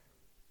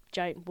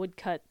giant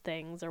woodcut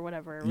things or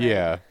whatever. Right?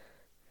 Yeah.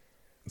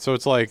 So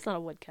it's like, it's not a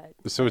woodcut.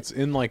 So it's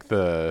in like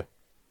the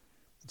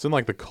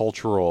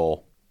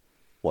cultural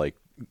like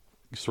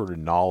sort of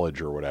knowledge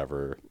or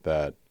whatever,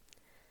 that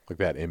like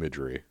that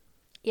imagery.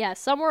 Yeah,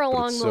 somewhere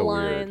along it's the so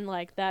line, weird.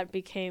 like that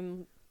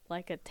became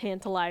like a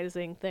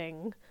tantalizing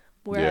thing,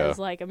 whereas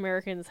Yeah. like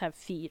Americans have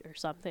feet or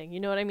something. You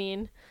know what I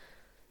mean?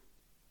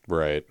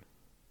 Right.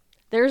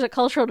 There's a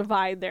cultural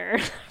divide there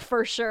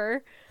for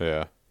sure.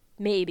 Yeah.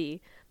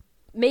 Maybe,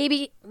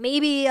 maybe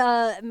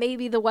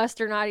the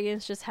Western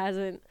audience just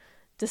hasn't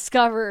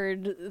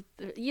discovered,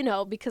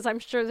 because I'm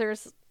sure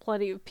there's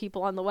plenty of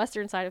people on the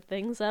Western side of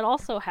things that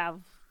also have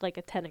like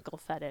a tentacle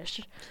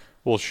fetish.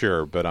 Well,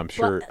 sure, but I'm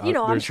sure But, I'm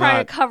there's trying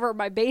not. to cover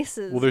my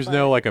bases. Well, there's but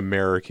no like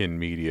American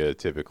media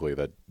typically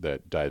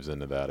that dives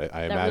into that. I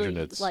that imagine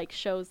really, it's like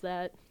shows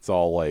that it's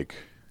all like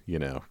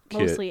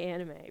mostly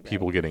anime. But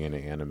people getting into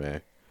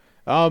anime.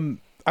 I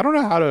don't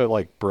know how to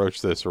like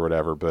broach this or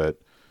whatever, but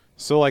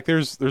so like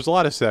there's a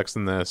lot of sex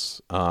in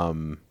this,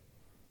 a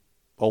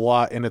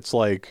lot, and it's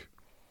like,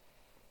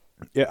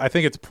 yeah, I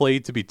think it's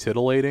played to be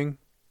titillating,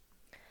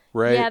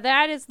 right? Yeah,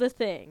 that is the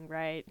thing,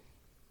 right?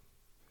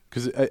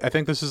 Because I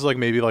think this is like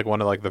maybe like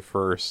one of like the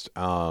first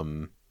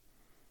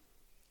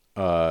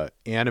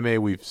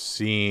anime we've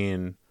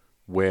seen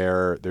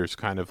where there's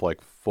kind of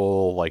like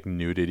full like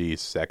nudity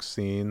sex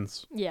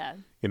scenes Yeah.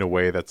 in a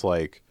way that's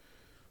like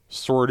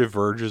sort of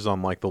verges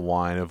on like the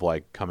line of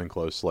like coming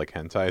close to like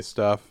hentai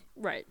stuff.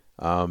 Right.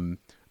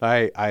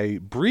 I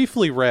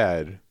briefly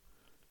read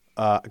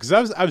because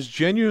I was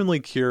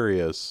genuinely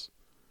curious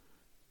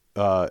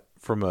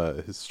from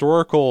a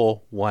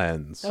historical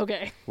lens,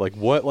 Okay. like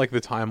what like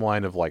the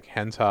timeline of like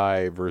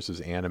hentai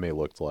versus anime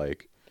looked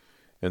like.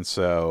 And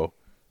so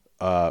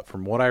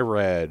from what I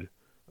read,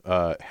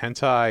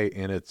 hentai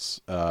in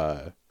its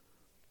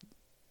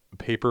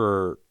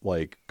paper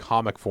like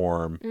comic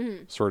form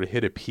sort of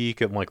hit a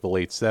peak in like the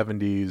late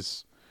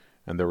 70s,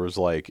 and there was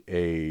like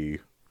a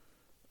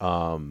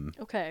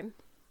Okay.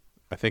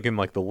 I think in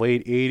like the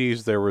late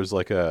 80s there was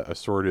like a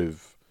sort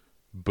of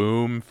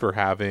boom for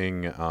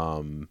having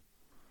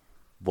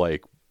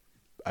like,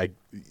 I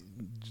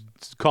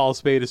call a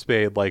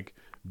spade, like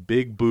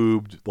big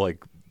boobed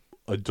like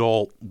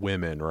adult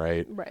women,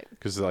 right? Right.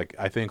 Because like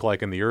I think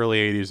like in the early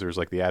 80s there's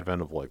like the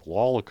advent of like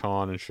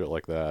lolicon and shit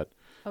like that.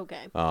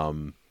 Okay.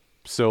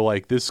 So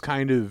like this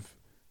kind of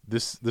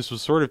this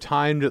was sort of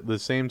timed at the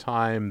same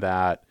time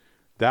that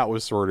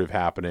was sort of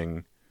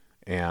happening,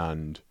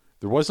 and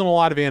there wasn't a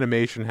lot of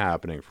animation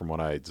happening from what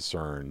I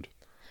discerned.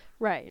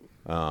 Right.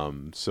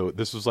 So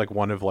this was like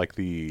one of like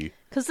the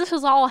Because this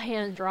was all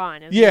hand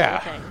drawn.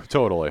 yeah,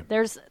 totally.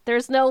 There's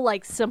no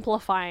like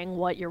simplifying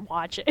what you're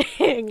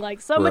watching. Like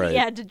somebody Right.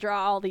 had to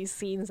draw all these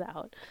scenes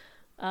out,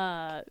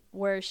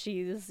 where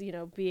she's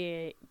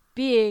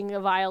being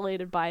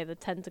violated by the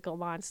tentacle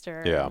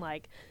monster, Yeah. and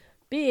like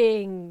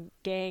being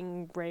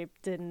gang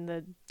raped in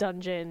the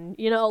dungeon.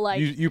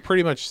 Like You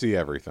pretty much see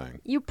everything.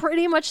 you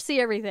pretty much see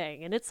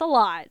everything, and it's a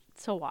lot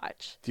to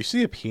watch. Do you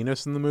see a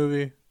penis in the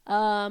movie?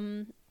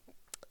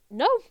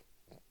 No,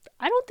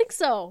 I don't think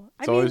so.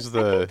 I always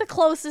think the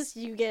closest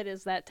you get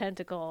is that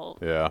tentacle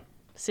Yeah.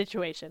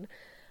 situation.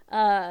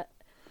 And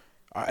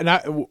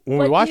when we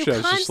But watched you it, I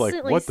was just like,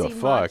 constantly "What the see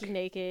fuck?" Maki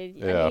naked.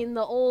 Yeah. I mean,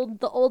 the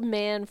old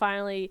man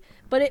finally,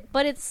 but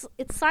it's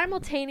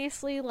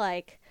simultaneously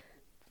like,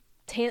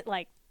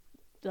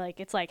 like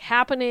it's like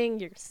happening.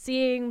 You're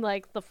seeing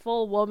like the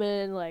full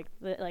woman, like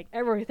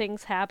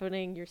everything's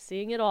happening. You're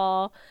seeing it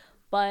all,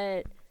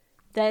 but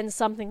then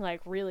something like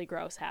really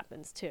gross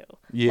happens too.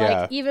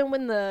 Yeah. Like even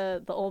when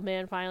the old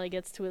man finally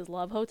gets to his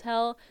love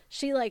hotel,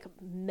 she like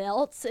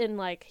melts and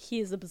like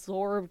he's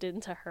absorbed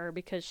into her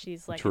because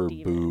she's like To a her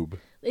demon. boob.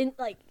 And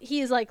like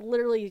he's like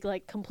literally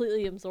like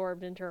completely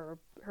absorbed into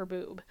her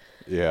boob.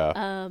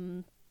 Yeah.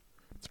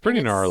 It's pretty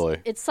And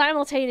gnarly. It's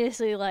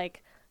simultaneously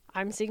like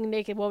I'm seeing a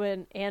naked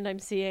woman and I'm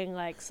seeing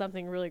like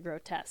something really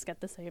grotesque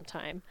at the same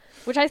time,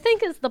 which I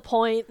think is the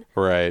point.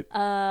 Right.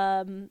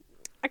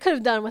 I could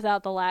have done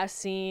without the last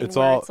scene. It's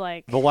where all it's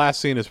like the last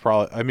scene is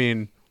probably. I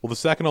mean, well, the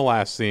second to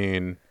last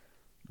scene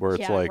where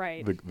it's Yeah, like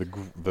right.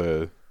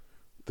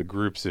 the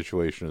group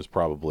situation is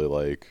probably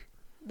like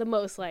the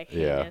most like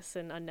Yeah. heinous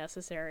and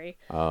unnecessary.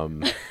 I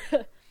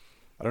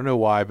don't know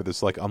why, but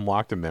this like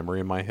unlocked a memory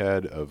in my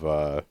head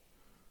of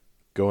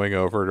going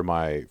over to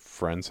my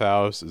friend's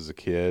house as a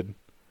kid,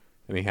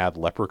 and he had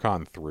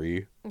Leprechaun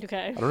 3.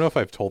 Okay. I don't know if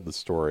I've told the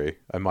story.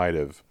 I might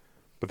have.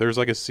 But there's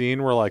like a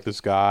scene where like this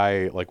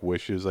guy like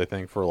wishes, I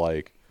think, for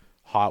like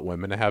hot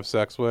women to have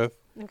sex with.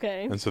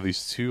 Okay. And so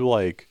these two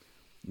like,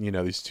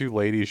 these two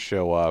ladies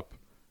show up,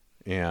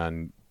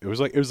 and it was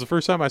the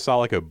first time I saw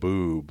like a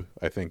boob,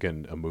 I think,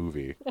 in a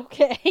movie.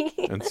 Okay.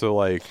 And so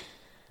like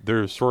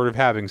they're sort of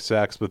having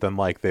sex, but then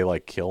like they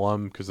like kill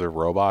them because they're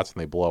robots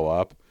and they blow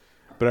up.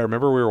 But I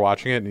remember we were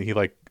watching it, and he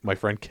like my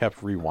friend kept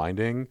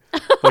rewinding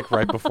like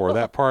right before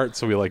that part,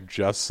 so we like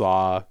just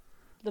saw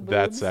The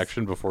that boobs.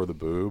 section before the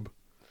boob.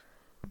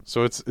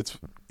 So it's it's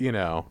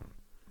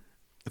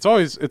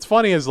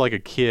funny as like a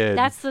kid.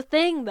 That's the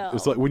thing, though.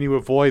 It's like when you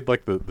avoid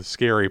like the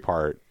scary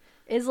part.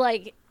 Is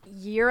like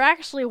you're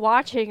actually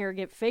watching her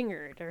get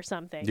fingered or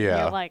something.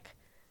 Yeah.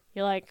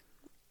 You're like,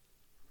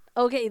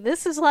 okay,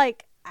 this is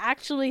like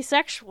actually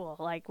sexual.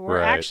 Like, we're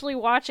Right. actually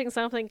watching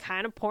something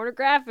kind of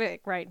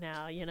pornographic right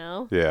now, you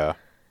know? Yeah.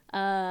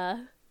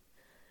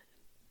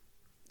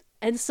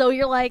 And so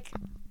you're like,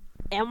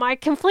 am I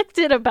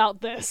conflicted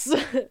about this?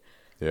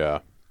 Yeah.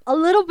 A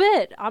little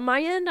bit. On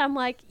my end, I'm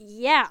like,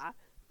 yeah.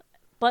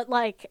 But,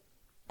 like,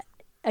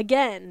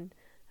 again,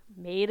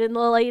 made in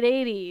the late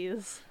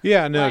 80s.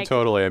 Yeah, no, Like,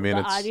 totally. I mean,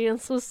 the it's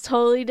audience was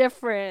totally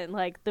different.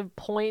 Like, the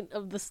point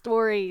of the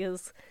story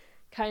is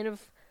kind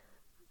of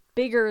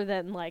bigger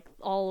than, like,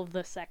 all of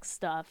the sex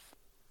stuff.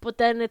 But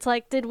then it's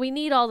like, did we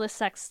need all the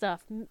sex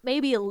stuff?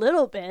 Maybe a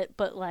little bit,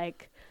 but,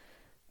 like,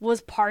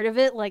 was part of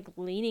it, like,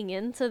 leaning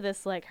into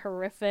this, like,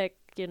 horrific,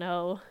 you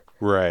know...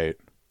 right.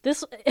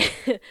 This,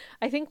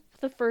 I think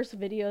the first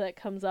video that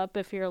comes up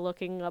if you're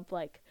looking up,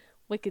 like,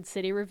 Wicked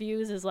City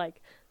reviews is,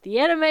 like, the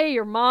anime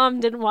your mom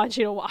didn't want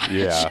you to watch.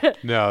 Yeah.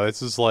 No,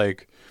 this is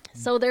like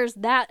So there's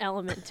that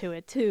element to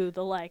it, too.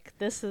 The, like,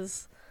 this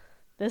is,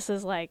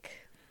 like...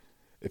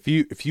 if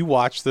you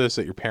watch this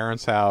at your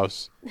parents'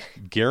 house,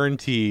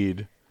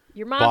 guaranteed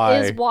Your mom by-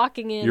 is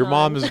walking in your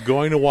mom on, is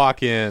going to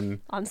walk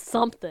in on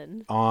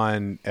something.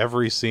 on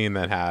every scene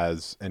that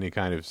has any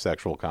kind of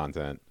sexual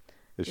content.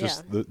 It's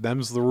just Yeah.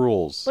 them's the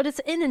rules. But it's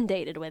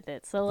inundated with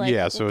it. So, like,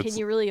 Yeah, so can it's-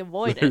 you really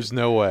avoid There's it?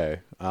 no way.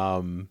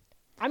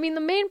 I mean,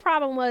 the main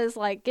problem was,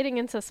 like, getting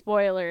into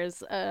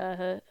spoilers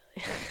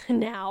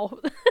now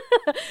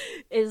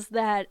is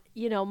that,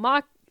 you know,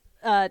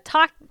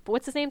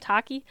 what's his name?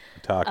 Taki?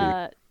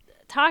 Taki.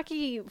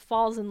 Taki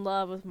falls in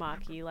love with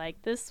Maki.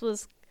 Like, this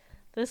was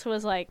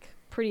like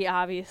pretty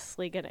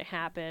obviously gonna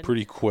happen.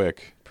 Pretty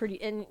quick.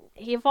 And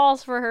he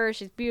falls for her.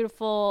 She's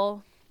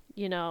beautiful.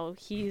 You know,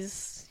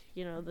 he's,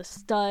 you know, the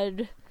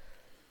stud,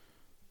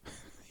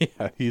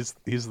 Yeah, he's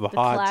the the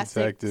hot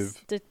classic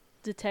detective.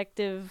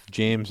 Detective.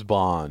 James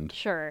Bond.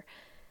 Sure.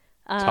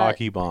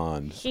 Taki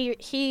Bond.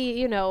 He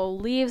you know,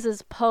 leaves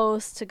his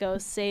post to go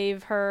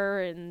save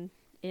her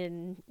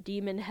in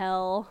Demon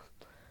Hell,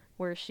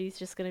 where she's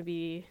just gonna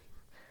be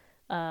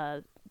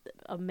a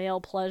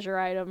male pleasure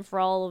item for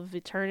all of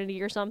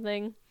eternity or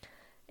something.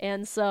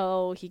 And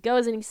so he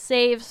goes and he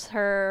saves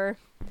her,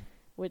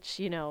 which,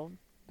 you know,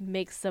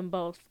 makes them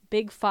both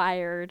big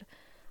fired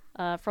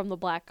from the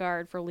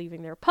Blackguard for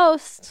leaving their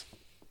post.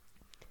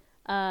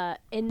 And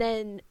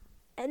then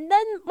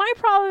my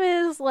problem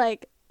is,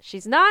 like,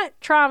 she's not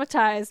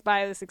traumatized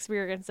by this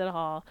experience at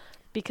all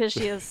because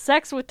she has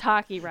sex with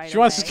Taki right She away.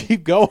 wants to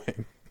keep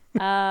going.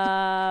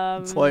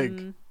 Um, It's like,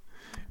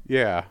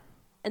 yeah.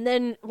 and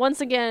then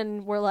once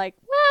again, we're like,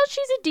 well,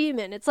 she's a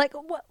demon. It's like,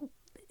 what?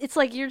 It's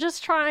like you're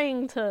just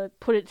trying to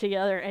put it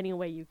together any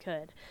way you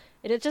could.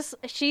 And it just,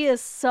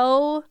 she's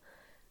so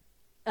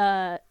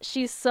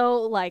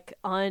like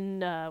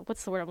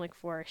what's the word I'm looking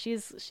for?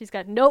 She's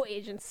got no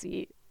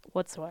agency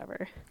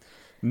whatsoever.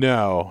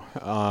 No.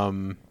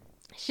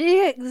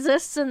 She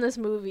exists in this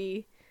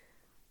movie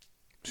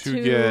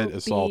To get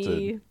assaulted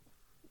be,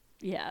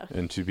 yeah,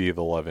 and to be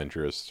the love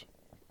interest.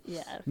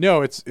 yeah.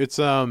 No, it's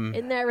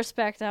In that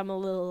respect, I'm a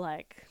little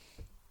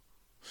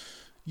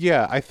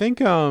yeah, I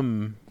think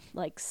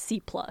like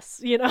C+,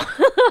 you know?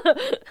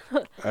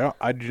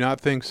 I do not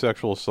think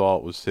sexual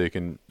assault was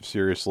taken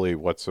seriously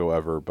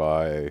whatsoever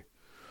by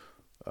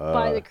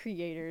By the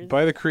creators.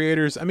 by the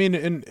creators. I mean,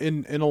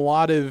 in a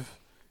lot of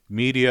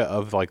media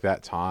of like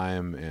that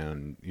time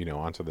and, you know,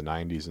 onto the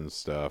 90s and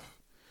stuff,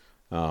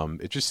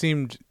 it just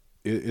seemed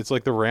it's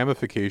like the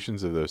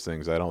ramifications of those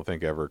things I don't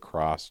think ever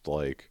crossed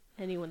like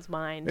anyone's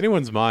mind.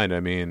 I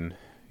mean,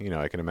 you know,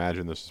 I can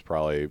imagine this is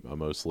probably a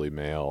mostly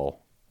male,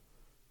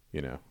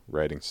 you know,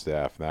 writing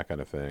staff and that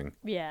kind of thing.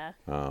 Yeah.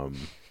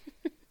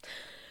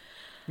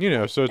 You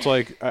know, so it's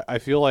like I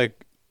feel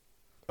like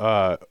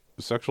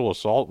sexual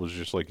assault was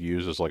just like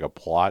used as like a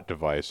plot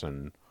device,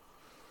 and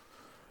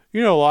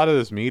you know, a lot of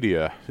this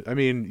media. I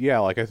mean, yeah,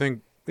 like I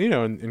think, you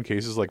know, in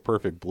cases like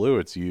Perfect Blue,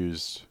 it's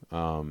used.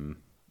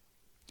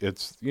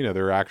 It's, you know,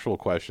 there are actual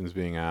questions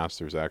being asked.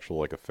 There's actual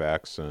like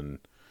effects, and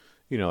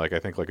you know, like I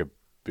think like a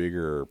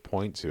bigger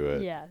point to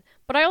it. Yeah.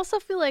 But I also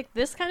feel like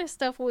this kind of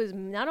stuff was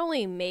not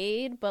only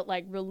made, but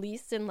like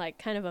released in like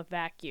kind of a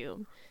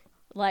vacuum.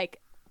 Like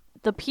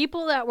the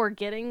people that were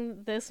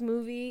getting this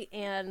movie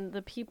and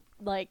the people,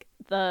 like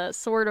the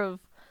sort of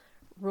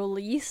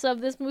release of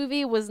this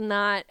movie was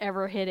not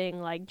ever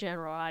hitting like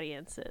general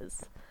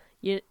audiences.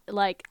 You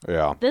like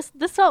Yeah. this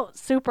felt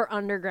super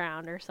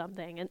underground or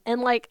something.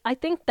 And like I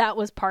think that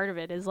was part of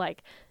it, is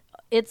like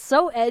it's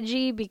so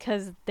edgy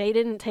because they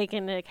didn't take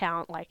into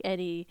account like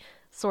any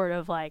sort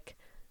of like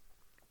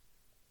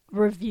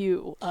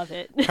review of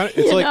it. It's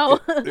you like know?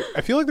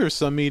 I feel like there's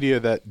some media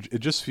that it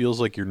just feels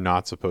like you're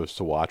not supposed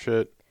to watch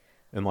it,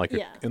 in like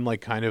Yeah. in like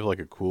kind of like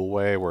a cool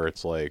way where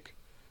it's like,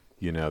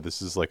 you know,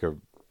 this is like a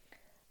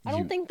I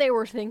don't think they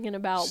were thinking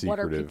about what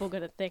are secretive. people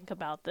going to think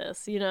about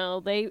this. You know,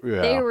 they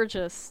Yeah. were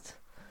just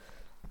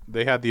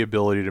they had the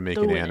ability to make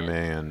an Doing anime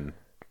it. and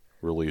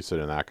release it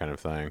and that kind of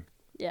thing.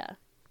 yeah.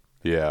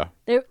 Yeah.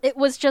 It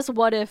was just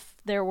what if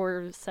there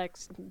were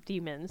sex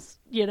demons,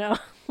 you know?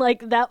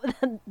 Like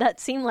that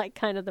seemed like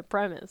kind of the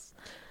premise.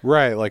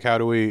 Right. Like how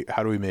do we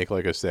make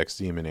like a sex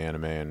demon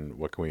anime, and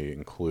what can we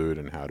include,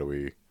 and how do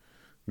we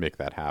make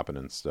that happen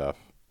and stuff?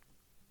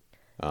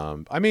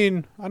 I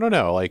mean, I don't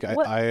know. Like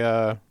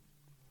I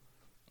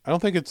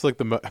don't think it's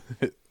like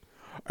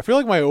I feel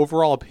like my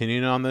overall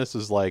opinion on this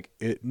is like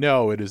it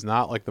is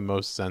not like the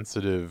most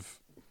sensitive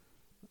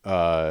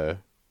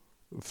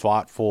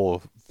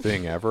thoughtful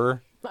thing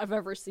ever I've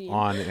ever seen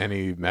on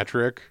any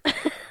metric.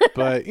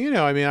 But,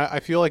 I mean, I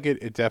feel like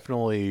it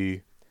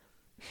definitely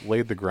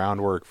laid the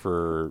groundwork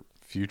for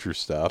future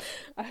stuff.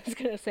 I was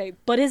going to say,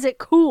 but is it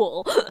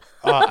cool?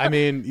 I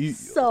mean,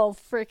 so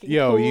freaking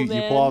cool, you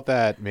man. pull out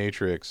that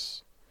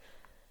Matrix.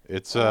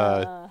 It's,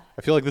 I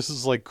feel like this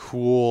is like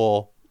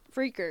cool.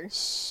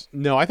 Freaker.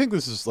 No, I think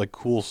this is like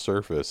cool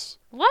surface.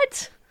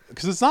 What?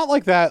 Because it's not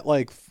like that,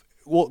 like,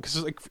 well,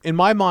 because like, in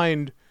my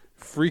mind,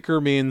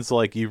 freaker means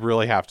like you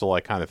really have to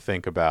like kind of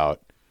think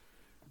about.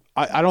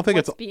 I don't think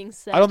What's it's being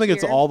said I don't think here?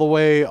 it's all the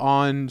way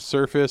on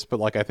surface, but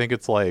like I think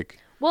it's like.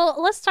 Well,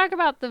 let's talk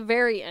about the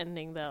very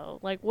ending though.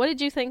 Like, what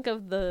did you think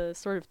of the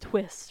sort of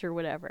twist or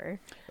whatever?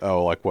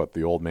 Oh, like what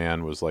the old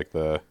man was like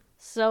the.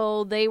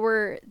 So they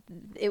were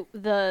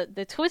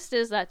the twist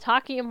is that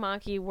Taki and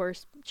Maki were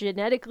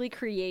genetically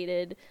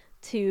created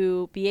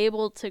to be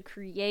able to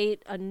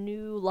create a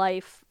new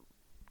life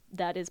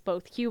that is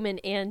both human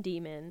and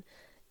demon,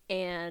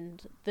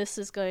 and this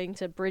is going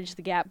to bridge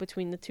the gap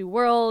between the two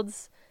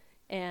worlds.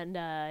 And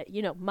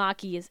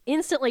Maki is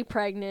instantly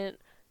pregnant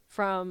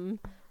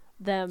from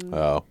them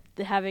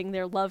having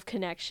their love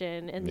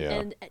connection,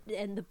 and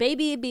the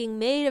baby being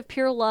made of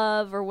pure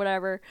love or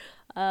whatever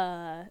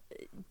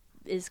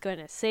is going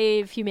to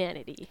save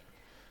humanity.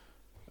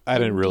 I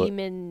didn't really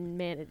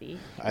Demonmanity.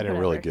 I didn't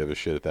really give a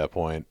shit at that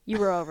point. You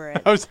were over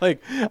it. I was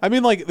like, I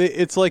mean, like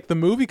it's like the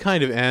movie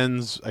kind of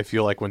ends. I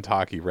feel like when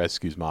Taki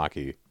rescues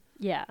Maki.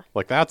 Yeah.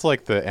 Like that's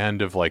like the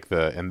end of like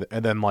and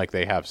then like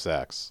they have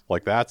sex.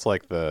 Like that's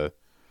like the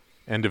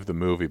end of the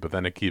movie, but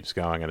then it keeps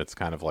going, and it's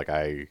kind of like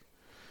I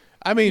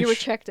mean, you were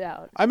checked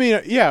out. I mean,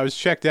 yeah, I was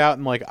checked out,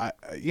 and like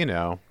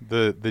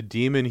the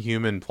demon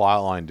human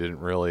plotline didn't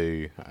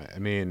really. I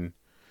mean,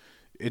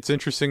 it's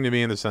interesting to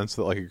me in the sense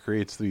that like it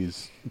creates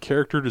these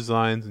character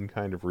designs and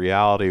kind of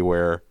reality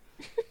where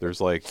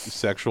there's like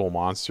sexual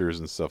monsters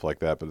and stuff like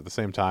that, but at the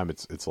same time,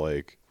 it's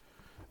like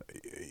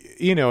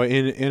in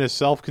a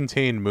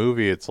self-contained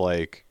movie, it's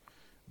like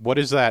what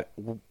does that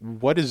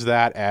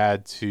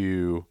add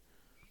to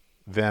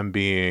them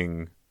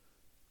being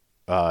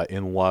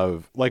in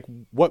love? Like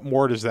what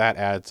more does that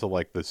add to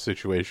like the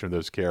situation of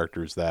those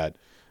characters that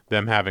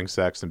them having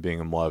sex and being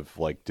in love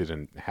like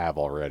didn't have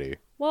already?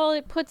 Well,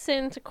 it puts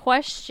into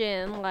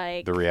question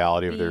like the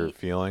reality of their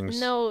feelings.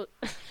 No,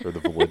 or the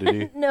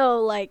validity.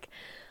 No,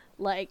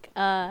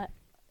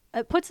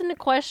 it puts into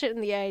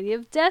question the idea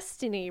of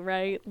destiny,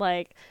 right?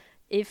 Like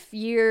if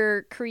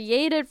you're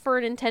created for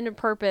an intended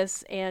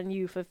purpose and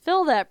you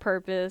fulfill that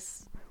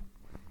purpose,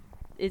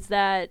 is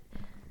that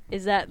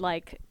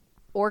like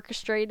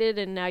orchestrated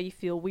and now you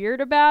feel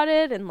weird about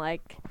it and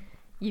like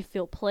you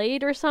feel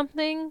played or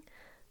something?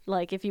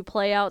 Like if you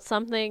play out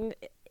something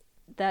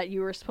that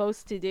you were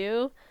supposed to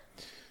do,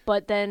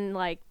 but then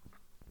like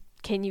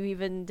can you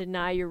even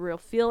deny your real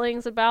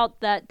feelings about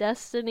that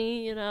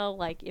destiny?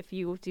 Like if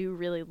you do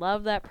really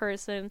love that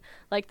person,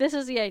 like this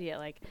is the idea,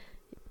 like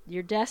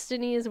your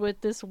destiny is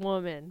with this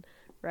woman,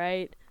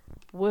 right?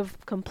 We've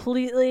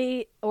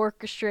completely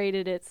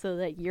orchestrated it so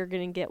that you're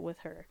gonna get with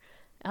her.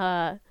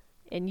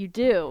 And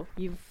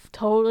you've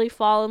totally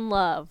fallen in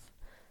love.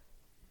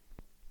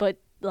 But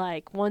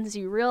like once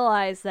you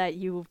realize that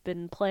you've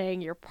been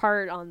playing your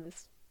part on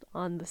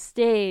the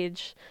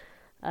stage,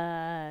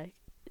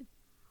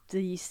 do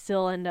you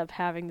still end up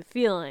having the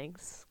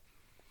feelings?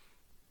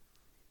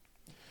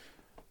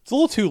 It's a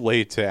little too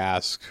late to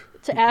ask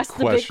the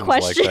big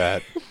question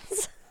like that.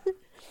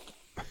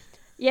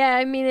 Yeah,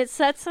 I mean,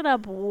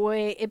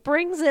 it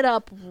brings it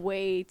up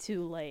way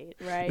too late,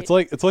 right? It's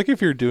like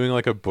if you're doing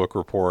like a book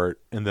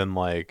report and then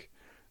like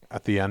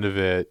at the end of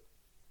it,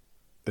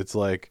 it's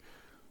like,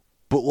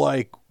 but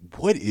like,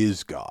 what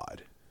is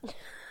God?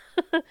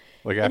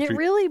 Like and it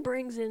really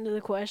brings into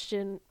the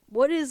question,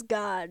 what is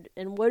God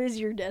and what is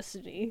your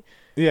destiny?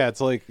 Yeah,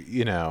 it's like,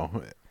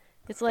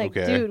 It's like,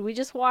 okay. Dude, we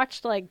just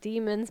watched like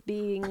demons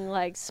being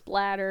like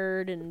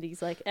splattered and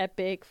these like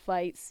epic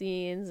fight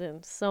scenes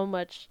and so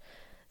much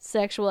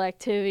sexual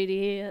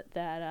activity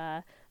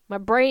that my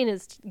brain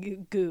is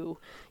goo.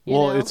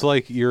 It's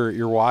like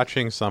you're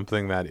watching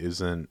something that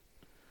isn't.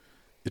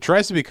 It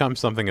tries to become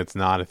something it's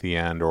not at the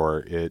end, or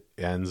it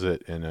ends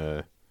it in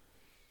a.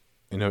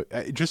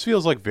 It just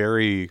feels like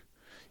very.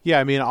 Yeah,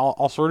 I mean,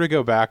 I'll sort of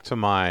go back to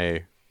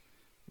my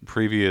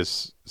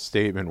previous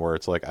statement where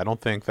it's like I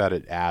don't think that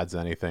it adds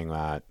anything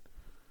that.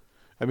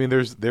 I mean,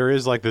 there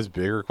is like this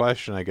bigger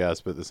question, I guess,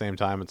 but at the same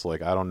time, it's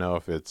like I don't know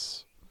if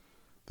this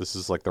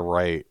is like the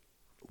right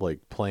like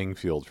playing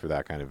field for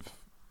that kind of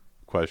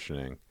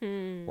questioning,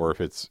 or if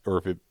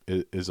it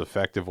is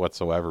effective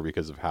whatsoever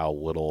because of how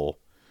little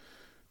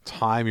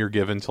time you're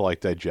given to like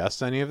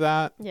digest any of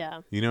that.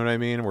 Yeah. You know what I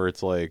mean? Where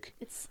it's like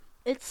It's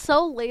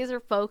so laser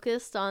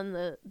focused on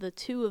the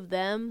two of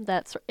them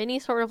that any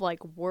sort of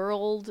like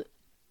world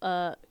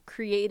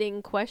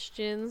creating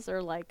questions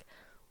or like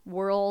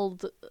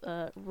world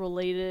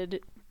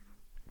related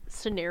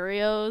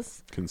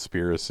scenarios,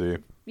 conspiracy.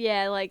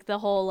 Yeah, like the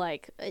whole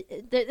like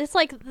it's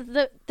like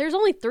there's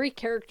only 3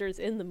 characters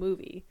in the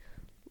movie.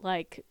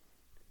 Like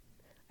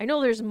I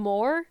know there's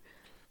more,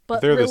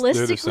 but they're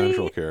realistically, the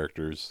central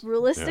characters.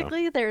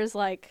 Realistically, there's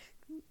like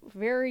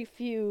very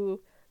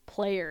few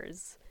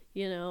players,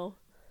 you know.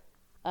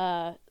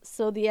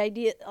 So the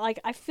idea, like,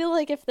 I feel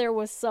like if there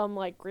was some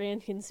like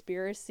grand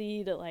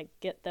conspiracy to like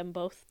get them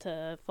both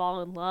to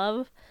fall in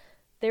love,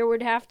 there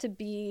would have to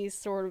be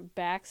sort of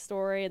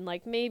backstory and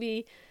like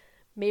maybe,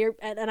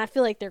 and I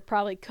feel like there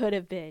probably could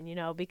have been, you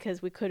know,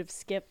 because we could have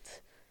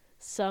skipped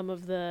some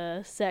of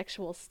the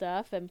sexual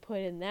stuff and put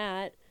in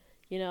that,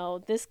 you know,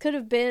 this could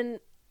have been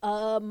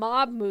a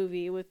mob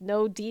movie with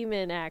no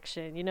demon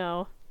action, you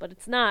know, but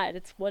it's not.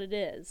 It's what it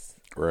is.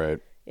 Right.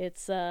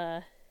 It's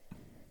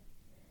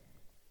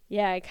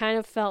yeah, I kind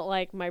of felt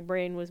like my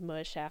brain was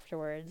mush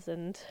afterwards,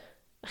 and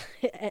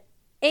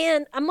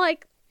and I'm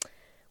like,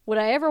 would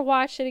I ever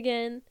watch it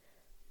again?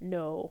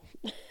 No.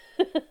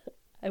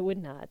 I would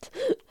not.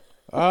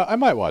 I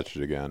might watch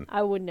it again.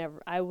 I would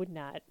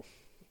not.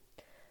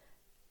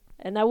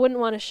 And I wouldn't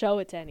want to show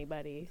it to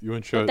anybody. You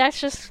wouldn't show it? That's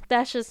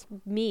just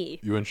me.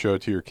 You wouldn't show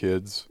it to your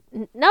kids?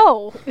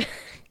 No.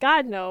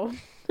 God, no.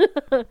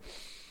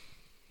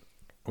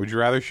 Would you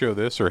rather show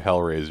this or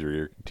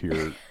Hellraiser to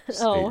your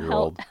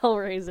 8-year-old?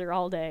 Hellraiser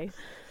all day.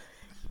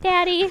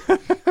 Daddy, what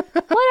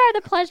are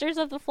the pleasures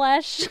of the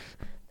flesh?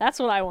 That's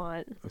what I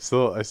want.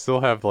 I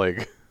still have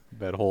like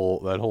that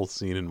whole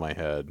scene in my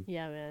head.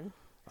 Yeah, man.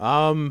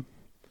 I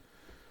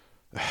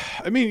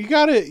mean,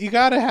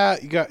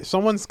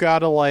 someone's got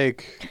to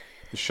like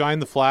shine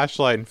the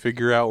flashlight and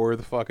figure out where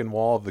the fucking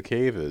wall of the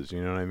cave is.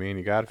 You know what I mean?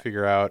 You got to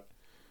figure out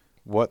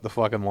what the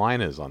fucking line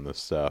is on this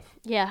stuff.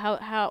 Yeah,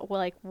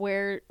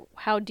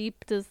 how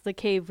deep does the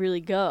cave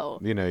really go?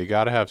 You know, you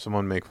got to have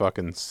someone make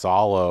fucking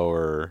Salo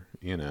or,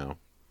 you know,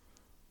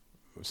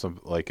 some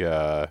like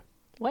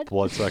what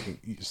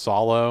blood-sucking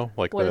Salo,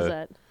 like what is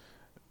that?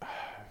 I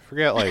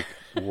forget like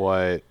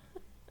what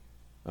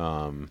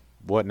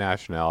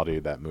nationality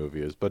that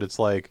movie is, but it's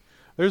like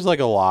there's like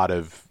a lot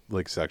of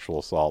like sexual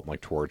assault and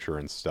like torture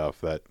and stuff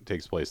that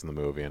takes place in the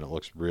movie, and it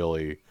looks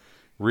really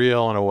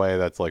real in a way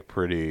that's like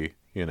pretty,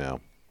 you know,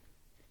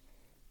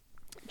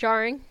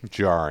 jarring,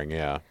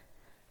 yeah.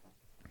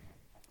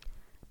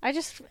 I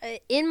just,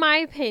 in my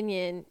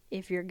opinion,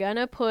 if you're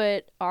gonna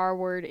put R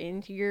word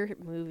into your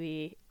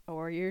movie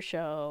or your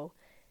show,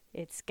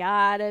 it's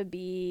gotta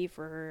be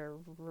for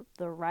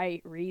the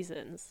right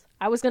reasons.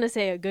 I was gonna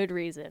say a good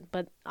reason,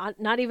 but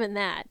not even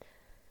that.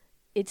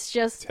 It's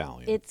just,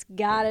 Italian. It's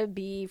gotta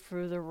be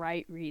for the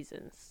right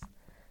reasons.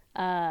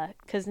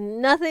 'Cause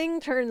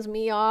nothing turns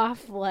me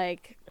off,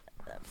 like,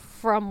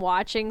 from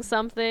watching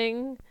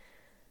something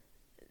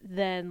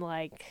than,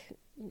 like,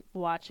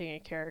 watching a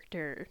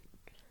character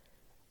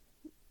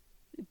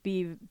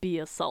be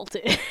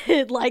assaulted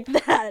like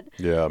that.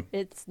 Yeah.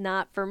 It's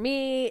not for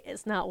me.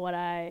 It's not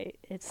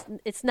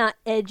it's not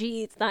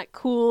edgy. It's not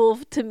cool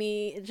to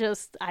me.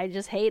 I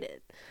just hate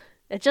it.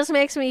 It just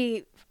makes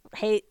me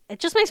hate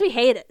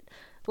it.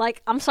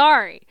 Like, I'm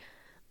sorry.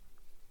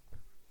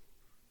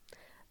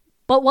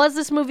 But was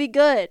this movie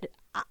good?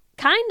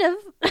 Kind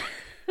of.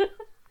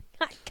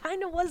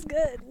 Kind of was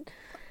good.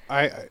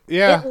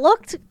 Yeah. It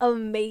looked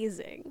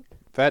amazing.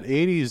 That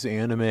 80s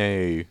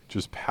anime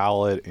just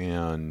palette,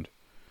 and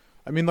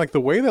I mean, like the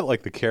way that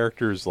like the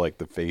characters, like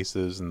the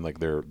faces and like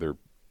their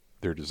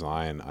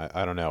design,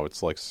 I don't know,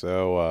 it's like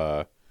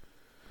so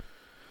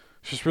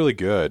it's just really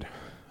good.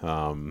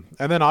 And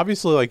then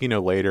obviously, like, you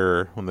know,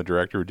 later when the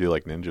director would do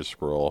like Ninja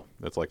Scroll,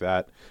 it's like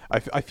that.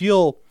 I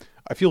feel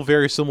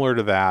very similar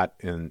to that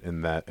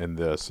in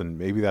this, and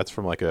maybe that's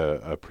from like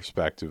a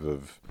perspective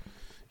of,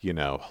 you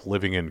know,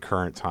 living in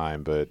current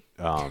time, but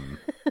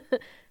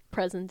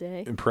present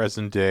day,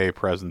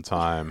 present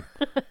time,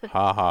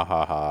 ha ha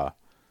ha ha.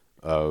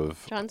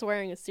 Of John's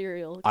wearing a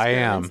Serial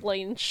Experiments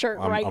Lane shirt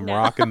now. I'm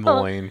rocking the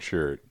Lane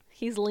shirt.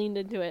 He's leaned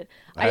into it.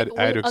 I had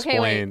to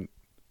explain.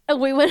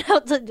 We went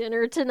out to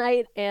dinner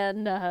tonight,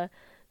 and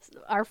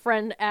our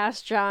friend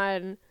asked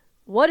John,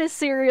 "What is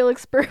Serial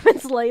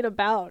Experiments Lane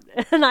about?"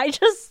 And I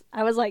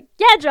was like,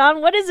 "Yeah,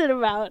 John, what is it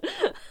about?"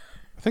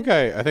 I think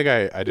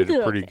I did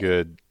a pretty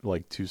good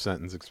like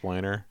 2-sentence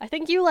explainer. I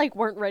think you like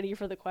weren't ready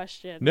for the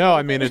question. No,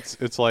 I mean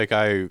it's like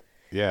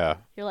yeah.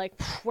 You're like,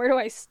 where do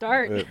I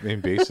start? I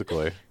mean,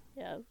 basically.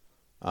 Yeah, it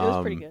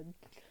was pretty good.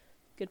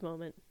 Good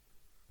moment.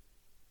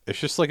 It's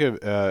just like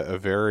a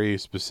very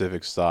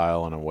specific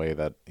style in a way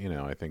that, you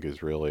know, I think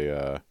is really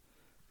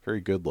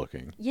very good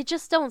looking. You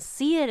just don't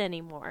see it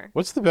anymore.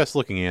 What's the best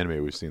looking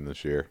anime we've seen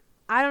this year?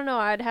 I don't know.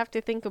 I'd have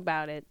to think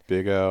about it.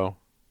 Big O.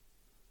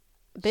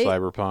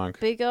 Cyberpunk,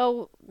 Big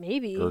O,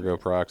 maybe. Ergo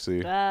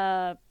Proxy,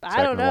 I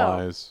don't know.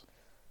 Technolize.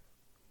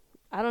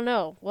 I don't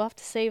know. We'll have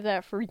to save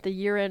that for the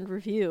year-end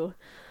review.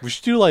 We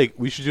should do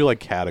like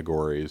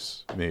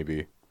categories,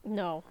 maybe.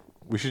 No,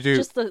 We should do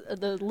just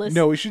the list.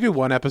 No, we should do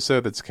one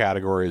episode that's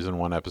categories and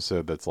one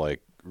episode that's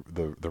like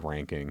the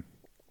ranking.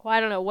 Well, I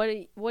don't know. What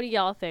do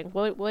y'all think?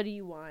 What do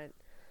you want?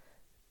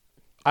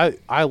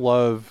 I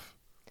love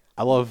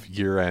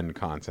year-end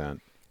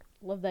content.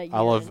 Love that. I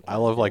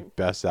love like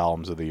best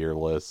albums of the year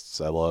lists.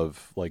 I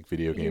love like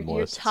video game your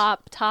lists.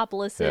 top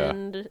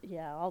listened.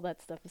 Yeah, all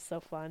that stuff is so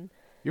fun.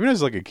 Even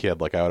as like a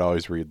kid, like I would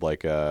always read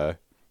like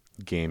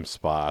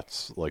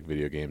GameSpot's like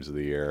video games of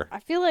the year. I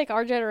feel like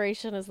our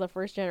generation is the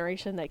first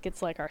generation that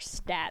gets like our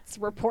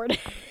stats reported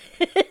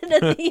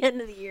at the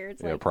end of the year.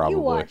 It's Yeah, like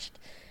probably.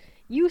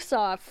 you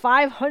saw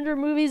 500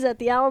 movies at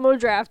the Alamo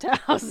Draft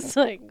House. It's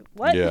like,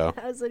 what? Yeah.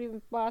 How is that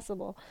even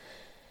possible?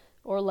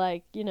 Or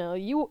like,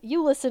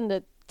 you listened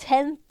to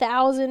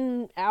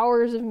 10,000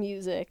 hours of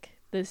music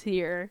this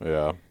year.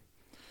 Yeah.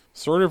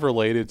 Sort of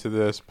related to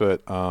this,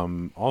 but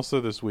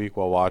also this week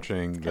while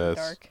watching It's kinda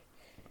this,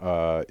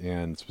 dark.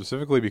 and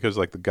specifically because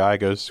like the guy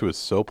goes to a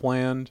soap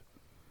land,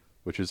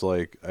 which is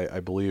like I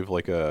believe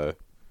like a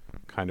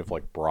kind of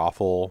like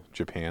brothel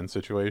Japan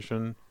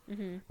situation.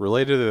 Mm-hmm.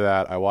 Related to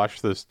that, I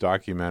watched this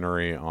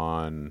documentary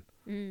on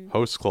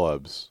host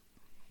clubs.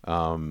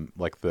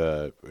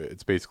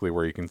 It's basically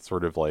where you can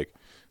sort of like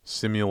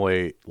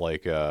simulate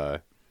like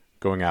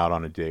going out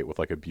on a date with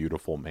like a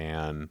beautiful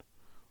man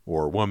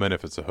or woman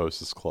if it's a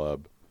hostess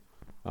club.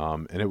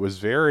 And it was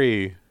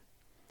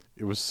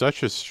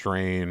such a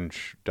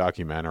strange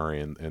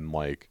documentary and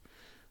like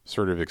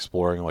sort of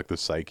exploring like the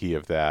psyche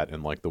of that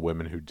and like the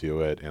women who do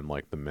it and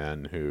like the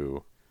men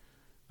who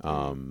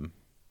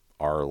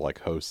are like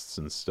hosts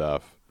and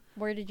stuff.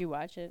 Where did you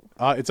watch it?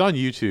 It's on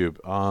YouTube.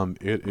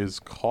 It is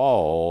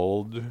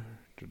called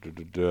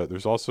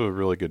there's also a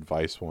really good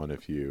Vice one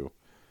if you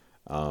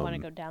Want to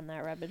go down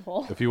that rabbit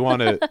hole? if you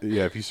want to,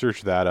 yeah, if you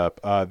search that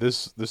up.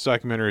 This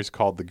documentary is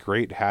called "The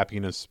Great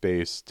Happiness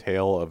Space: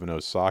 Tale of an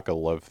Osaka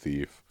Love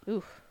Thief."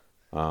 Oof.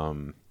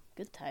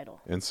 Good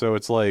title. And so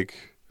it's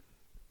like,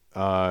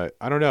 I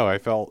don't know. I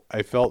felt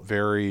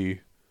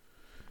very.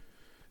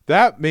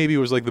 That maybe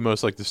was like the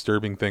most like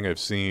disturbing thing I've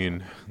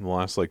seen in the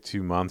last like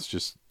 2 months,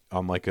 just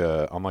on like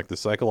the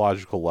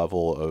psychological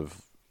level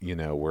of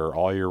where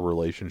all your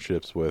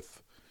relationships with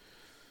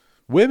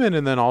women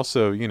and then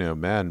also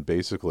men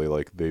basically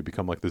like they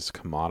become like this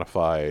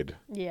commodified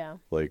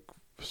like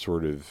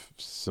sort of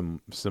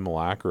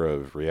simulacra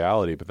of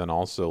reality, but then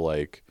also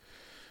like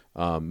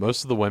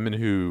most of the women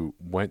who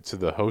went to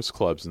the host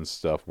clubs and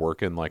stuff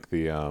work in like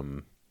the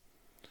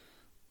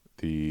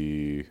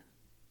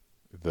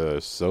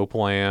soap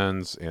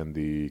lands and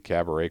the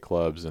cabaret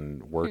clubs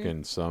and work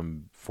in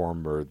some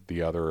form or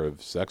the other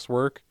of sex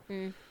work.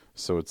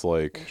 So it's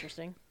like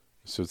Interesting.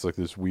 So it's like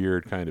this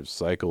weird kind of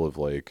cycle of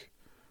like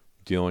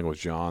dealing with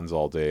Johns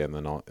all day and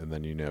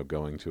then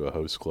going to a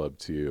host club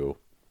to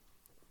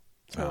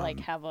like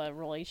have a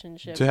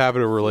relationship. To have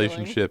a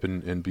relationship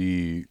and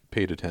be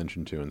paid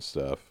attention to and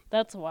stuff.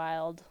 That's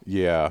wild.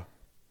 Yeah.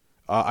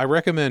 I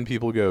recommend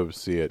people go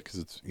see it because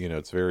it's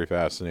it's very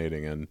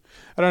fascinating, and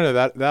I don't know,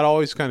 that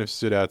always kind of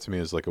stood out to me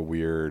as like a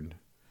weird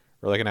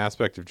or like an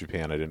aspect of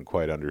Japan I didn't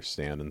quite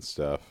understand and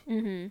stuff.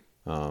 I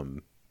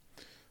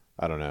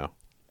don't know.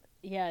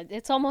 Yeah,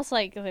 it's almost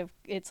like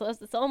it's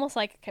almost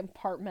like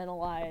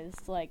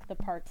compartmentalized, like the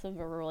parts of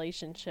a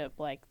relationship,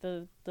 like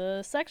the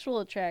sexual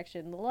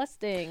attraction, the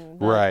lusting,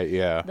 Right?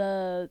 Yeah.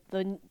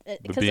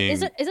 Because being-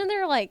 isn't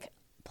there like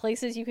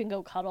places you can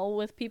go cuddle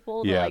with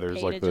people? Yeah, to, like, there's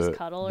pay like to the just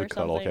cuddle or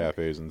cuddle something,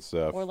 cafes and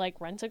stuff. or like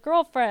rent a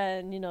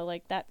girlfriend.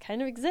 Like that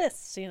kind of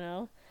exists.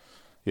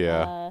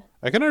 Yeah,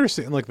 I can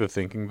understand like the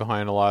thinking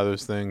behind a lot of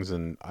those things,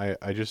 and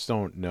I just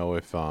don't know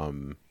if I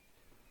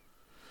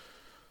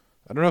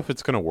don't know if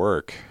it's gonna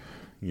work.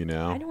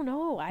 I don't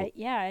know. I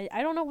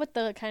don't know what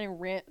the kind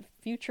of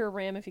future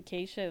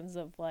ramifications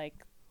of like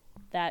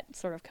that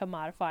sort of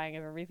commodifying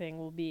of everything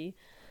will be.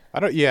 I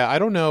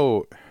don't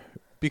know,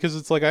 because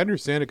it's like I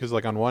understand it because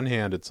like on one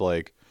hand it's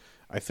like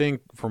I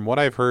think from what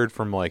I've heard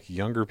from like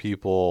younger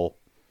people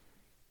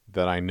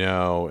that I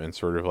know and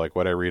sort of like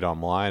what I read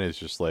online is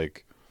just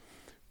like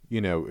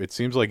it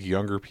seems like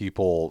younger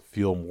people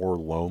feel more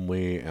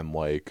lonely and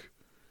like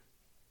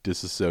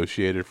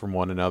disassociated from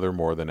one another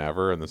more than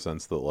ever, in the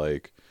sense that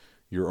like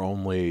your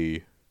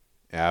only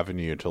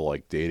avenue to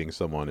like dating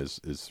someone is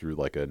through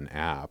like an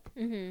app,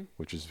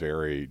 which is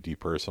very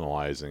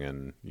depersonalizing,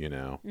 and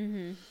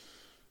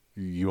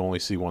you only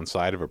see one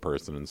side of a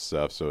person and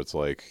stuff. So it's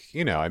like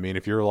I mean,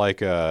 if you're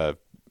like I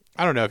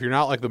don't know, if you're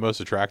not like the most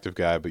attractive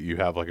guy, but you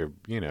have like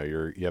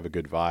you have a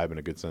good vibe and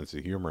a good sense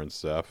of humor and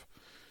stuff.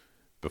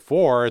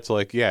 Before it's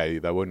like, yeah,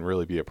 that wouldn't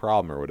really be a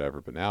problem or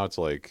whatever, but now it's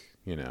like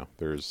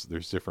there's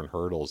different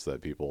hurdles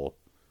that people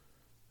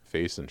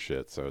face and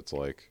shit. So it's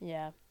like,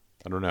 Yeah.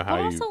 I don't know how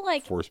you also,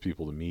 like, force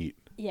people to meet.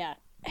 Yeah.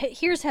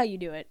 Here's how you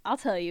do it. I'll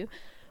tell you.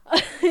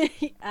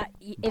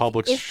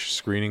 Public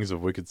screenings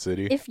of Wicked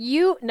City. If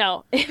you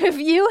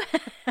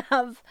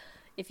have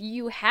if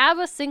you have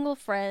a single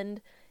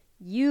friend,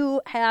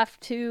 you have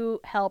to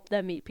help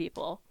them meet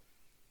people.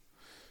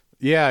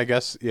 Yeah, I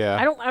guess. Yeah,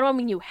 I don't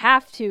mean you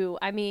have to.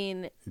 I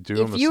mean, do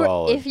them a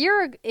solid.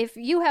 if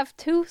you have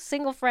two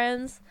single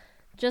friends,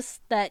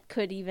 just that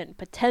could even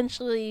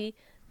potentially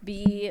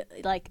be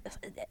like,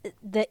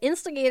 the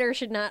instigator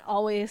should not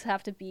always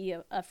have to be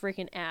a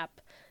freaking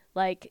app.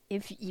 Like,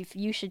 if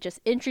you should just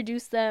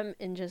introduce them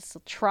and just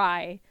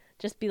try,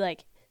 just be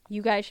like,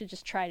 you guys should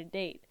just try to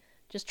date,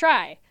 just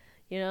try,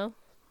 you know.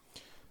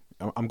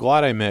 I'm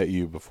glad I met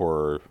you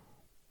before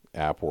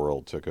App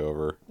World took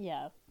over.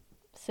 Yeah,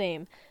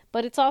 same.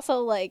 But it's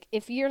also like,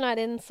 if you're not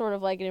in sort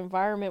of like an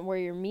environment where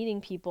you're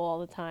meeting people all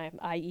the time,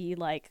 i.e.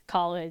 like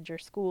college or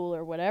school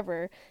or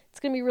whatever, it's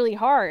going to be really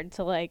hard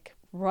to like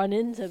run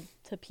into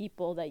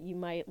people that you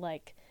might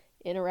like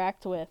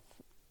interact with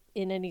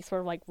in any sort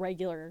of like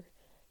regular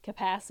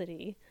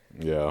capacity.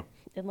 Yeah.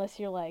 Unless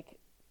you're like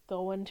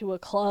going to a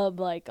club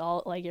like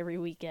every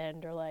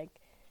weekend, or like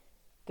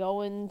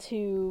going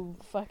to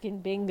fucking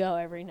bingo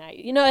every night.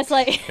 You know, it's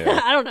like, Yeah.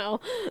 I don't know.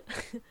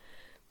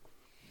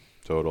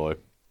 Totally.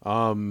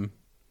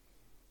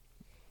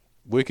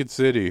 Wicked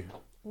City.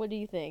 What do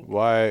you think?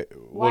 Why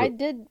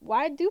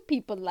do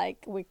people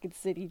like Wicked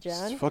City,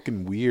 John? It's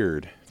fucking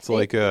weird. It's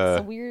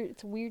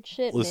weird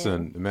shit.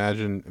 Listen,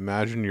 man.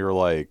 imagine you're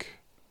like,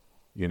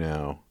 you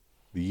know,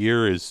 the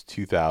year is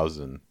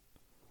 2000.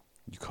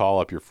 You call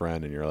up your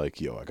friend and you're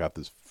like, yo, I got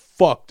this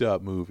fucked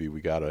up movie.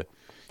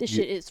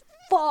 Shit is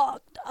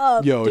fucked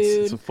up, yo, dude.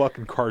 it's a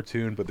fucking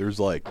cartoon, but there's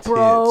like tits,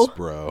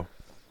 bro.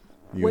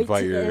 You it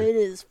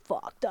is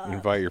fucked up.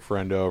 invite your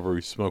friend over.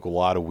 You smoke a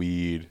lot of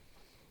weed.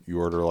 You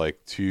order like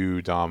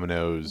 2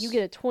 Dominoes. You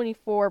get a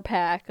 24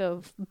 pack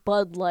of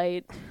Bud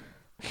Light.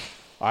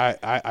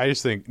 I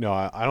just think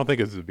I don't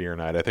think it's a beer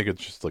night. I think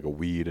it's just like a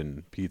weed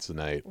and pizza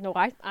night. No,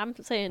 I'm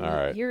saying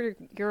right.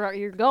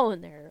 you're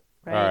going there.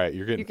 Right? All right,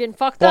 you're getting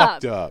fucked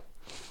up.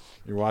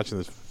 You're watching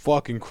this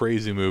fucking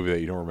crazy movie that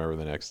you don't remember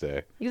the next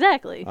day.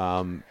 Exactly.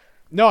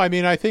 No, I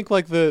mean, I think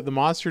like the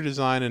monster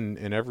design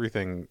and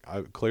everything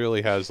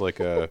clearly has like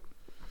a,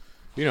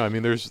 you know, I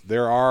mean,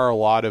 there are a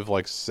lot of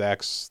like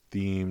sex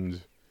themed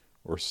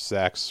or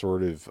sex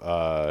sort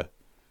of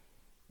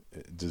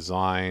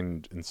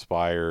designed,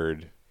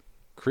 inspired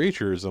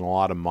creatures in a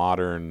lot of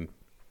modern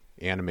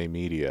anime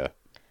media.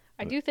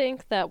 I do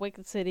think that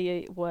Wicked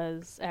City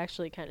was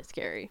actually kind of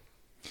scary.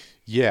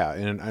 Yeah,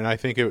 and I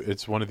think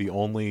it's one of the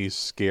only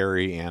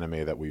scary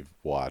anime that we've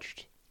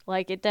watched.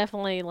 Like, it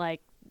definitely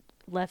like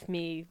left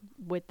me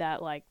with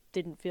that like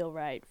didn't feel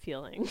right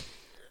feeling.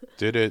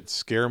 Did it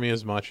scare me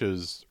as much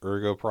as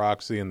Ergo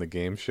Proxy in the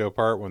game show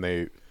part when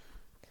they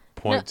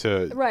point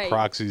to right.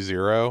 Proxy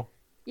Zero?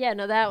 Yeah,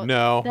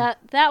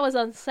 that was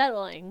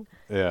unsettling.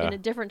 Yeah. In a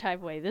different type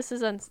of way. This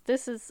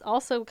is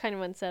also kind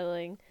of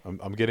unsettling.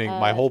 I'm getting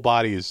my whole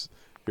body is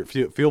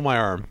feel my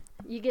arm.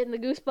 You getting the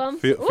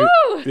goosebumps?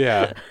 Woo!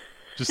 Yeah.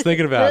 Just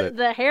thinking about it.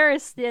 The hair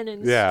is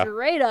standing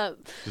straight up.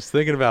 Just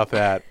thinking about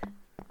that.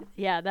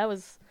 Yeah, that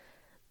was.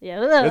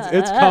 Yeah,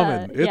 it's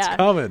coming. It's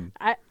coming.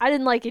 I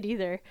didn't like it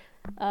either.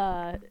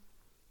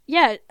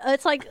 Yeah,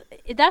 it's like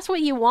that's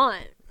what you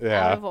want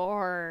out of a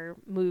horror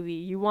movie.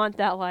 You want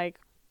that like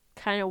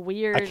kind of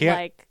weird,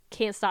 like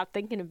can't stop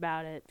thinking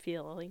about it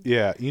feeling.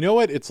 Yeah, you know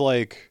what? It's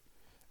like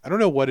I don't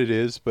know what it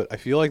is, but I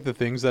feel like the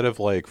things that have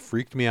like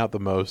freaked me out the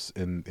most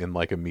in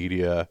like a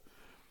media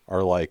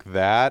are like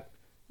that.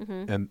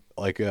 Mm-hmm. And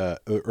like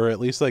or at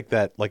least like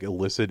that like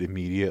elicit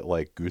immediate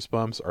like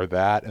goosebumps are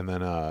that, and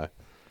then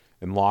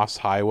in Lost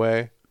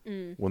Highway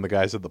when the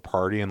guy's at the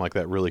party and like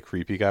that really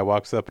creepy guy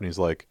walks up and he's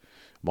like,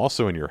 I'm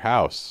also in your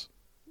house.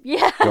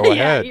 Yeah. Go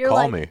ahead, you're call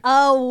like, me.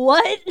 Oh,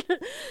 what?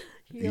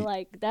 You're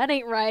like, that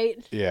ain't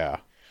right. Yeah.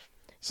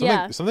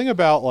 Something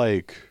about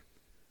like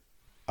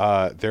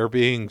there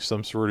being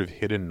some sort of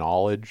hidden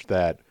knowledge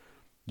that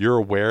you're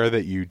aware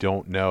that you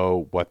don't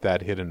know what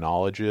that hidden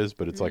knowledge is,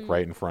 but it's like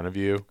right in front of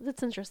you.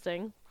 That's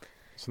interesting.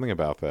 Something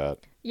about that.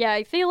 Yeah,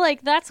 I feel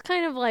like that's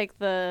kind of like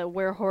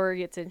where horror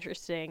gets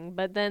interesting,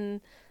 but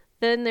then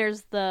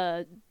there's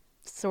the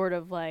sort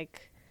of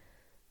like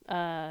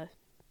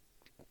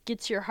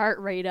gets your heart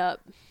rate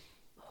up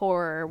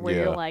horror where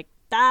you're like,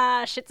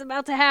 shit's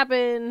about to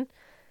happen.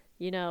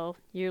 You know,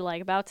 you're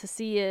like about to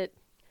see it.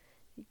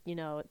 You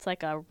know, it's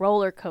like a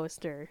roller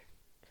coaster.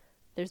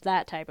 There's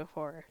that type of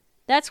horror.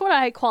 That's what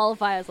I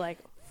qualify as like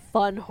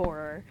fun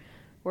horror,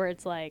 where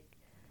it's like,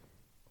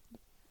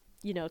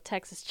 you know,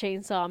 Texas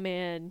Chainsaw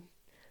Man.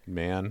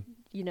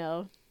 You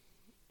know,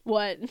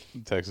 what?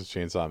 Texas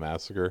Chainsaw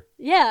Massacre?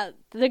 Yeah,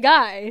 the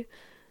guy.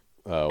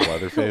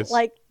 Leatherface?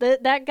 Like,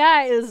 that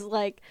guy is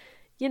like,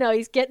 you know,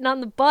 he's getting on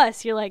the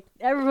bus. You're like,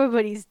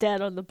 everybody's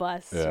dead on the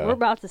bus. Yeah. We're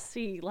about to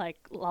see, like,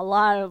 a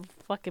lot of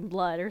fucking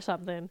blood or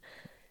something.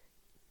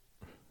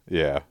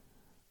 Yeah.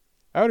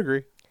 I would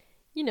agree.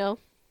 You know,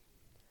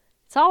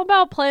 it's all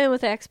about playing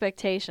with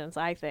expectations,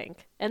 I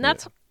think. And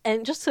that's... Yeah.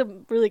 And just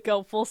to really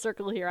go full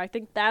circle here, I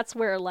think that's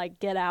where, like,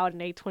 Get Out and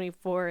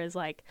A24 is,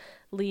 like,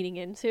 leaning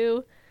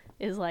into,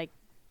 is, like,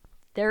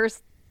 there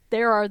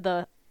are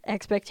the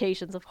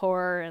expectations of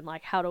horror and,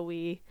 like, how do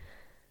we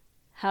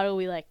how do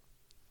we like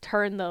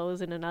turn those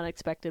in an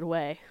unexpected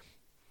way?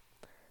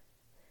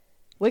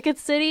 Wicked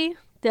City,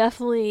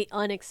 definitely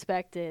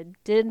unexpected.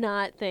 Did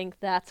not think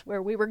that's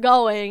where we were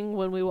going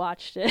when we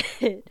watched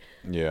it.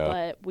 Yeah.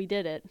 But we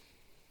did it.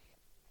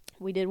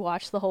 We did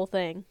watch the whole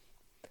thing.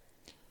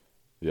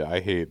 Yeah, I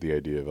hate the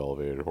idea of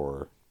elevated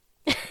horror.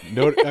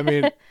 I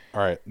mean,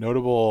 all right,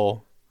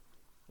 notable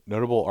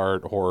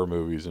art horror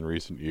movies in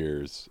recent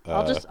years.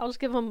 I'll just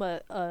give them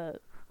a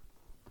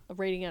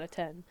rating out of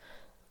 10.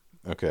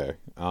 Okay.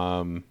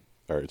 All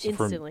right. So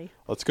Instantly.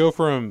 Let's go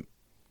from.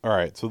 All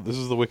right. So this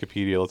is the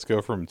Wikipedia. Let's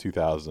go from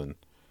 2000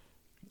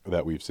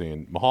 that we've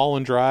seen.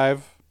 Mulholland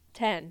Drive.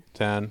 10.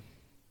 10.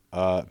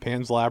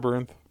 Pan's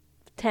Labyrinth.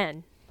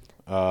 10.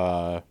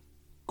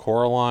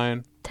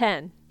 Coraline.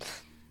 10.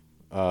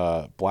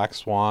 Black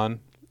Swan.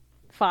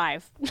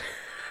 5.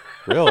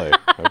 Really?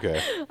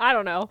 Okay. I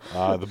don't know.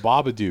 The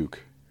Babadook.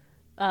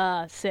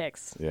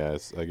 6.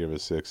 Yes, I give it a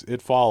 6.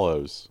 It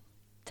Follows.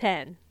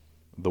 10.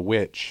 The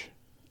Witch.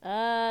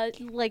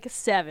 Like a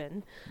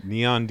 7.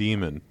 Neon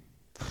Demon.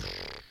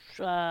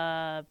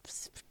 5.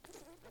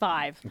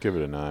 Give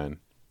it a 9.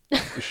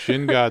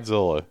 Shin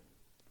Godzilla.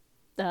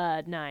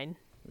 9.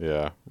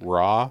 Yeah.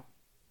 Raw.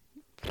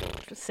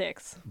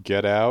 6.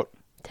 Get Out.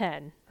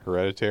 10.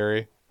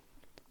 Hereditary.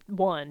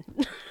 1.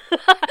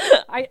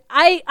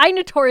 I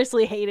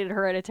notoriously hated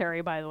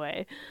Hereditary, by the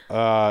way.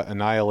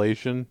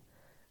 Annihilation.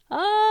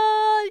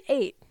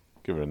 8.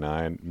 Give it a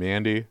 9.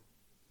 Mandy.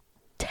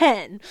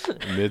 10.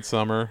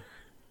 Midsummer.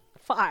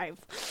 5.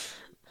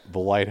 The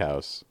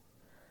Lighthouse.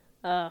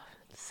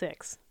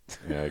 6.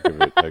 Yeah, I give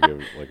it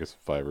like a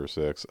 5 or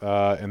 6.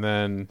 And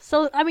then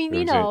So I mean,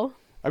 you know,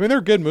 I mean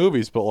they're good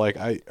movies, but like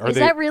is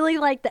that really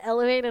like the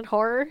elevated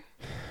horror?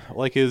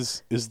 Like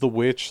is The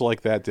Witch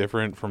like that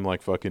different from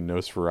like fucking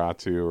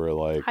Nosferatu or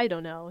like I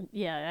don't know.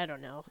 Yeah, I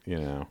don't know. You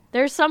know.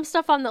 There's some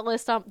stuff on the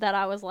list that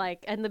I was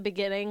like in the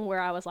beginning where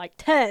I was like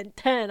 10.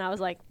 I was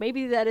like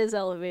maybe that is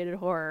elevated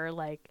horror.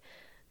 Like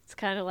it's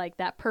kind of like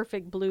that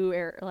Perfect Blue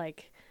air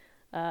like.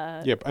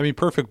 Yeah, I mean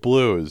Perfect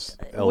Blue is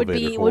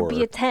elevated horror. Would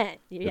be a 10.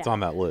 Yeah. It's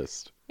on that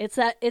list. It's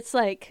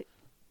like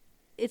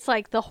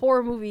the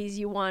horror movies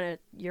you want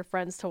your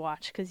friends to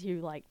watch because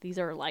you like these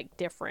are like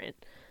different.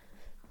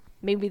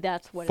 Maybe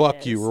that's what. Fuck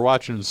it is. you. We're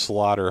watching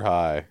Slaughter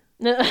High.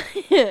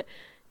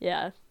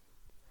 Yeah.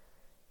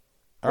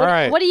 All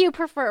right. What do you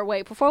prefer?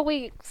 Wait, before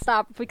we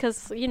stop,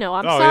 because I'm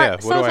yeah.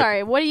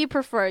 sorry. What do you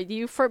prefer? Do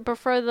you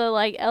prefer the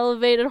like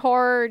elevated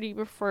horror? Or do you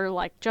prefer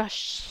like just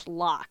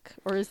schlock,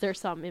 or is there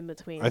some in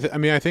between? I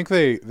mean, I think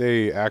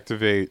they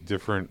activate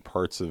different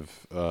parts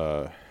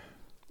of.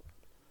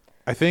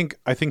 I think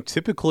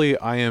typically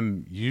I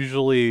am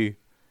usually.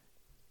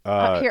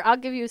 Here, I'll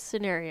give you a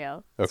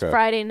scenario. Okay. It's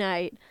Friday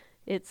night.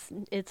 It's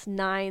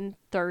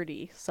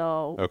 9:30,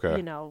 so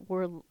okay.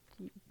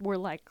 We're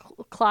like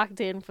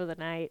clocked in for the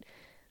night.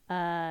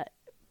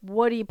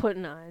 What are you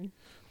putting on?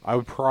 I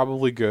would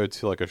probably go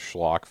to like a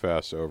schlock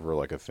fest over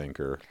like a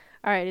Thinker.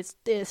 All right,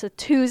 it's a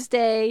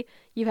Tuesday.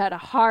 You've had a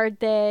hard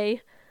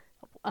day.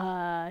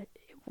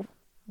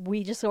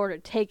 We just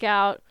ordered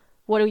takeout.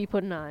 What are you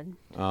putting on?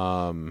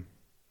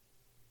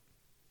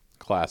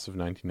 Class of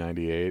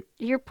 1998.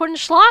 You're putting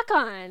schlock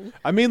on.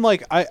 I mean,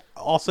 like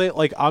I'll say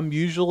like I'm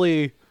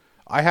usually.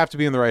 I have to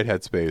be in the right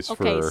headspace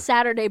for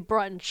Saturday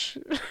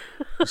brunch.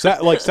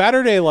 like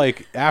Saturday,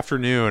 like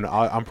afternoon.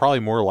 I'm probably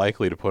more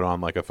likely to put on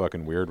like a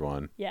fucking weird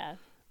one. Yeah.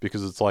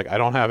 Because it's like I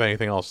don't have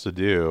anything else to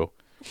do.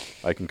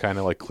 I can kind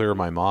of like clear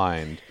my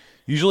mind.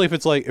 Usually, if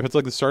it's like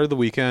the start of the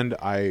weekend,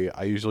 I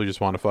usually just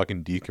want to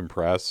fucking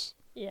decompress.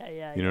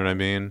 Yeah. You know what I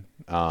mean?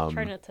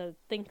 Try not to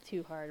think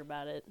too hard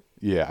about it.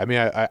 Yeah, I mean,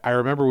 I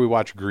remember we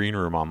watched Green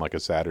Room on like a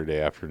Saturday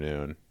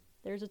afternoon.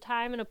 There's a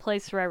time and a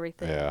place for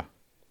everything. Yeah.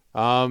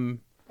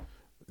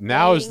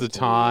 Now is the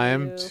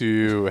time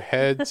to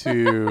head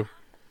to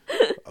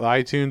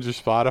iTunes or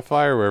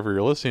Spotify or wherever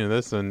you're listening to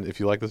this. And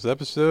if you like this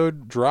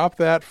episode, drop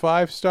that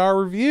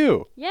 5-star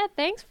review. Yeah,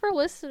 thanks for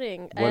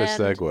listening. What a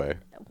segue.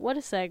 What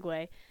a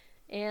segue.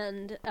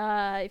 And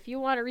if you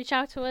want to reach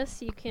out to us,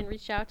 you can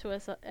reach out to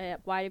us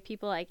at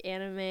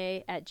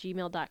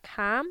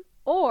whydopeoplelikeanime@gmail.com.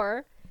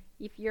 Or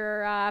if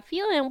you're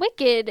feeling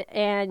wicked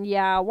and you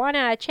want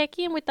to check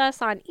in with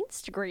us on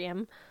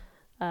Instagram,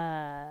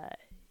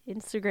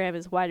 Instagram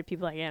is Why Do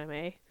People Like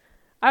Anime.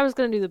 I was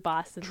going to do the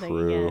Boston thing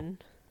again.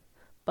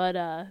 But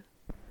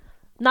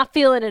not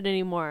feeling it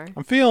anymore.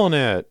 I'm feeling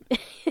it.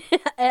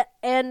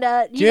 And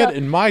get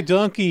in my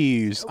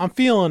donkeys. I'm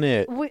feeling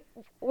it.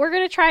 We're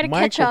going to try to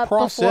catch up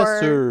before...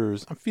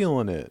 Microprocessors. I'm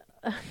feeling it.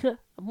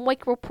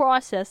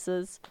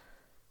 Microprocessors.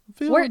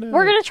 We're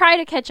going to try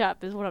to catch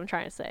up is what I'm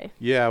trying to say.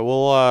 Yeah,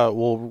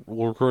 we'll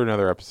record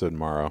another episode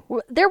tomorrow.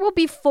 There will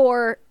be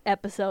 4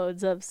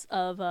 episodes of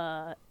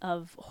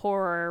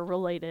horror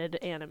related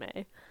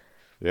anime.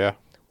 Yeah.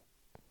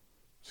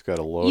 Just got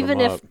to load them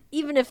up.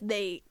 Even if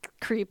they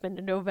creep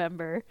into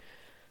November.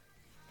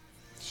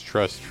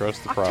 Just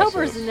trust the process.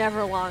 October's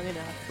never long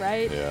enough,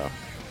 right? Yeah.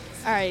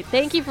 All right,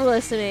 thank you for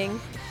listening.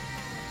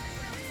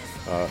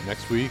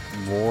 Next week,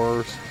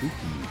 more spooky.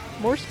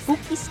 More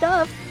spooky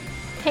stuff.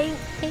 hang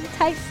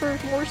tight for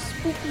more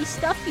spooky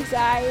stuff, you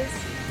guys.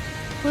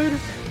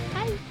 Later.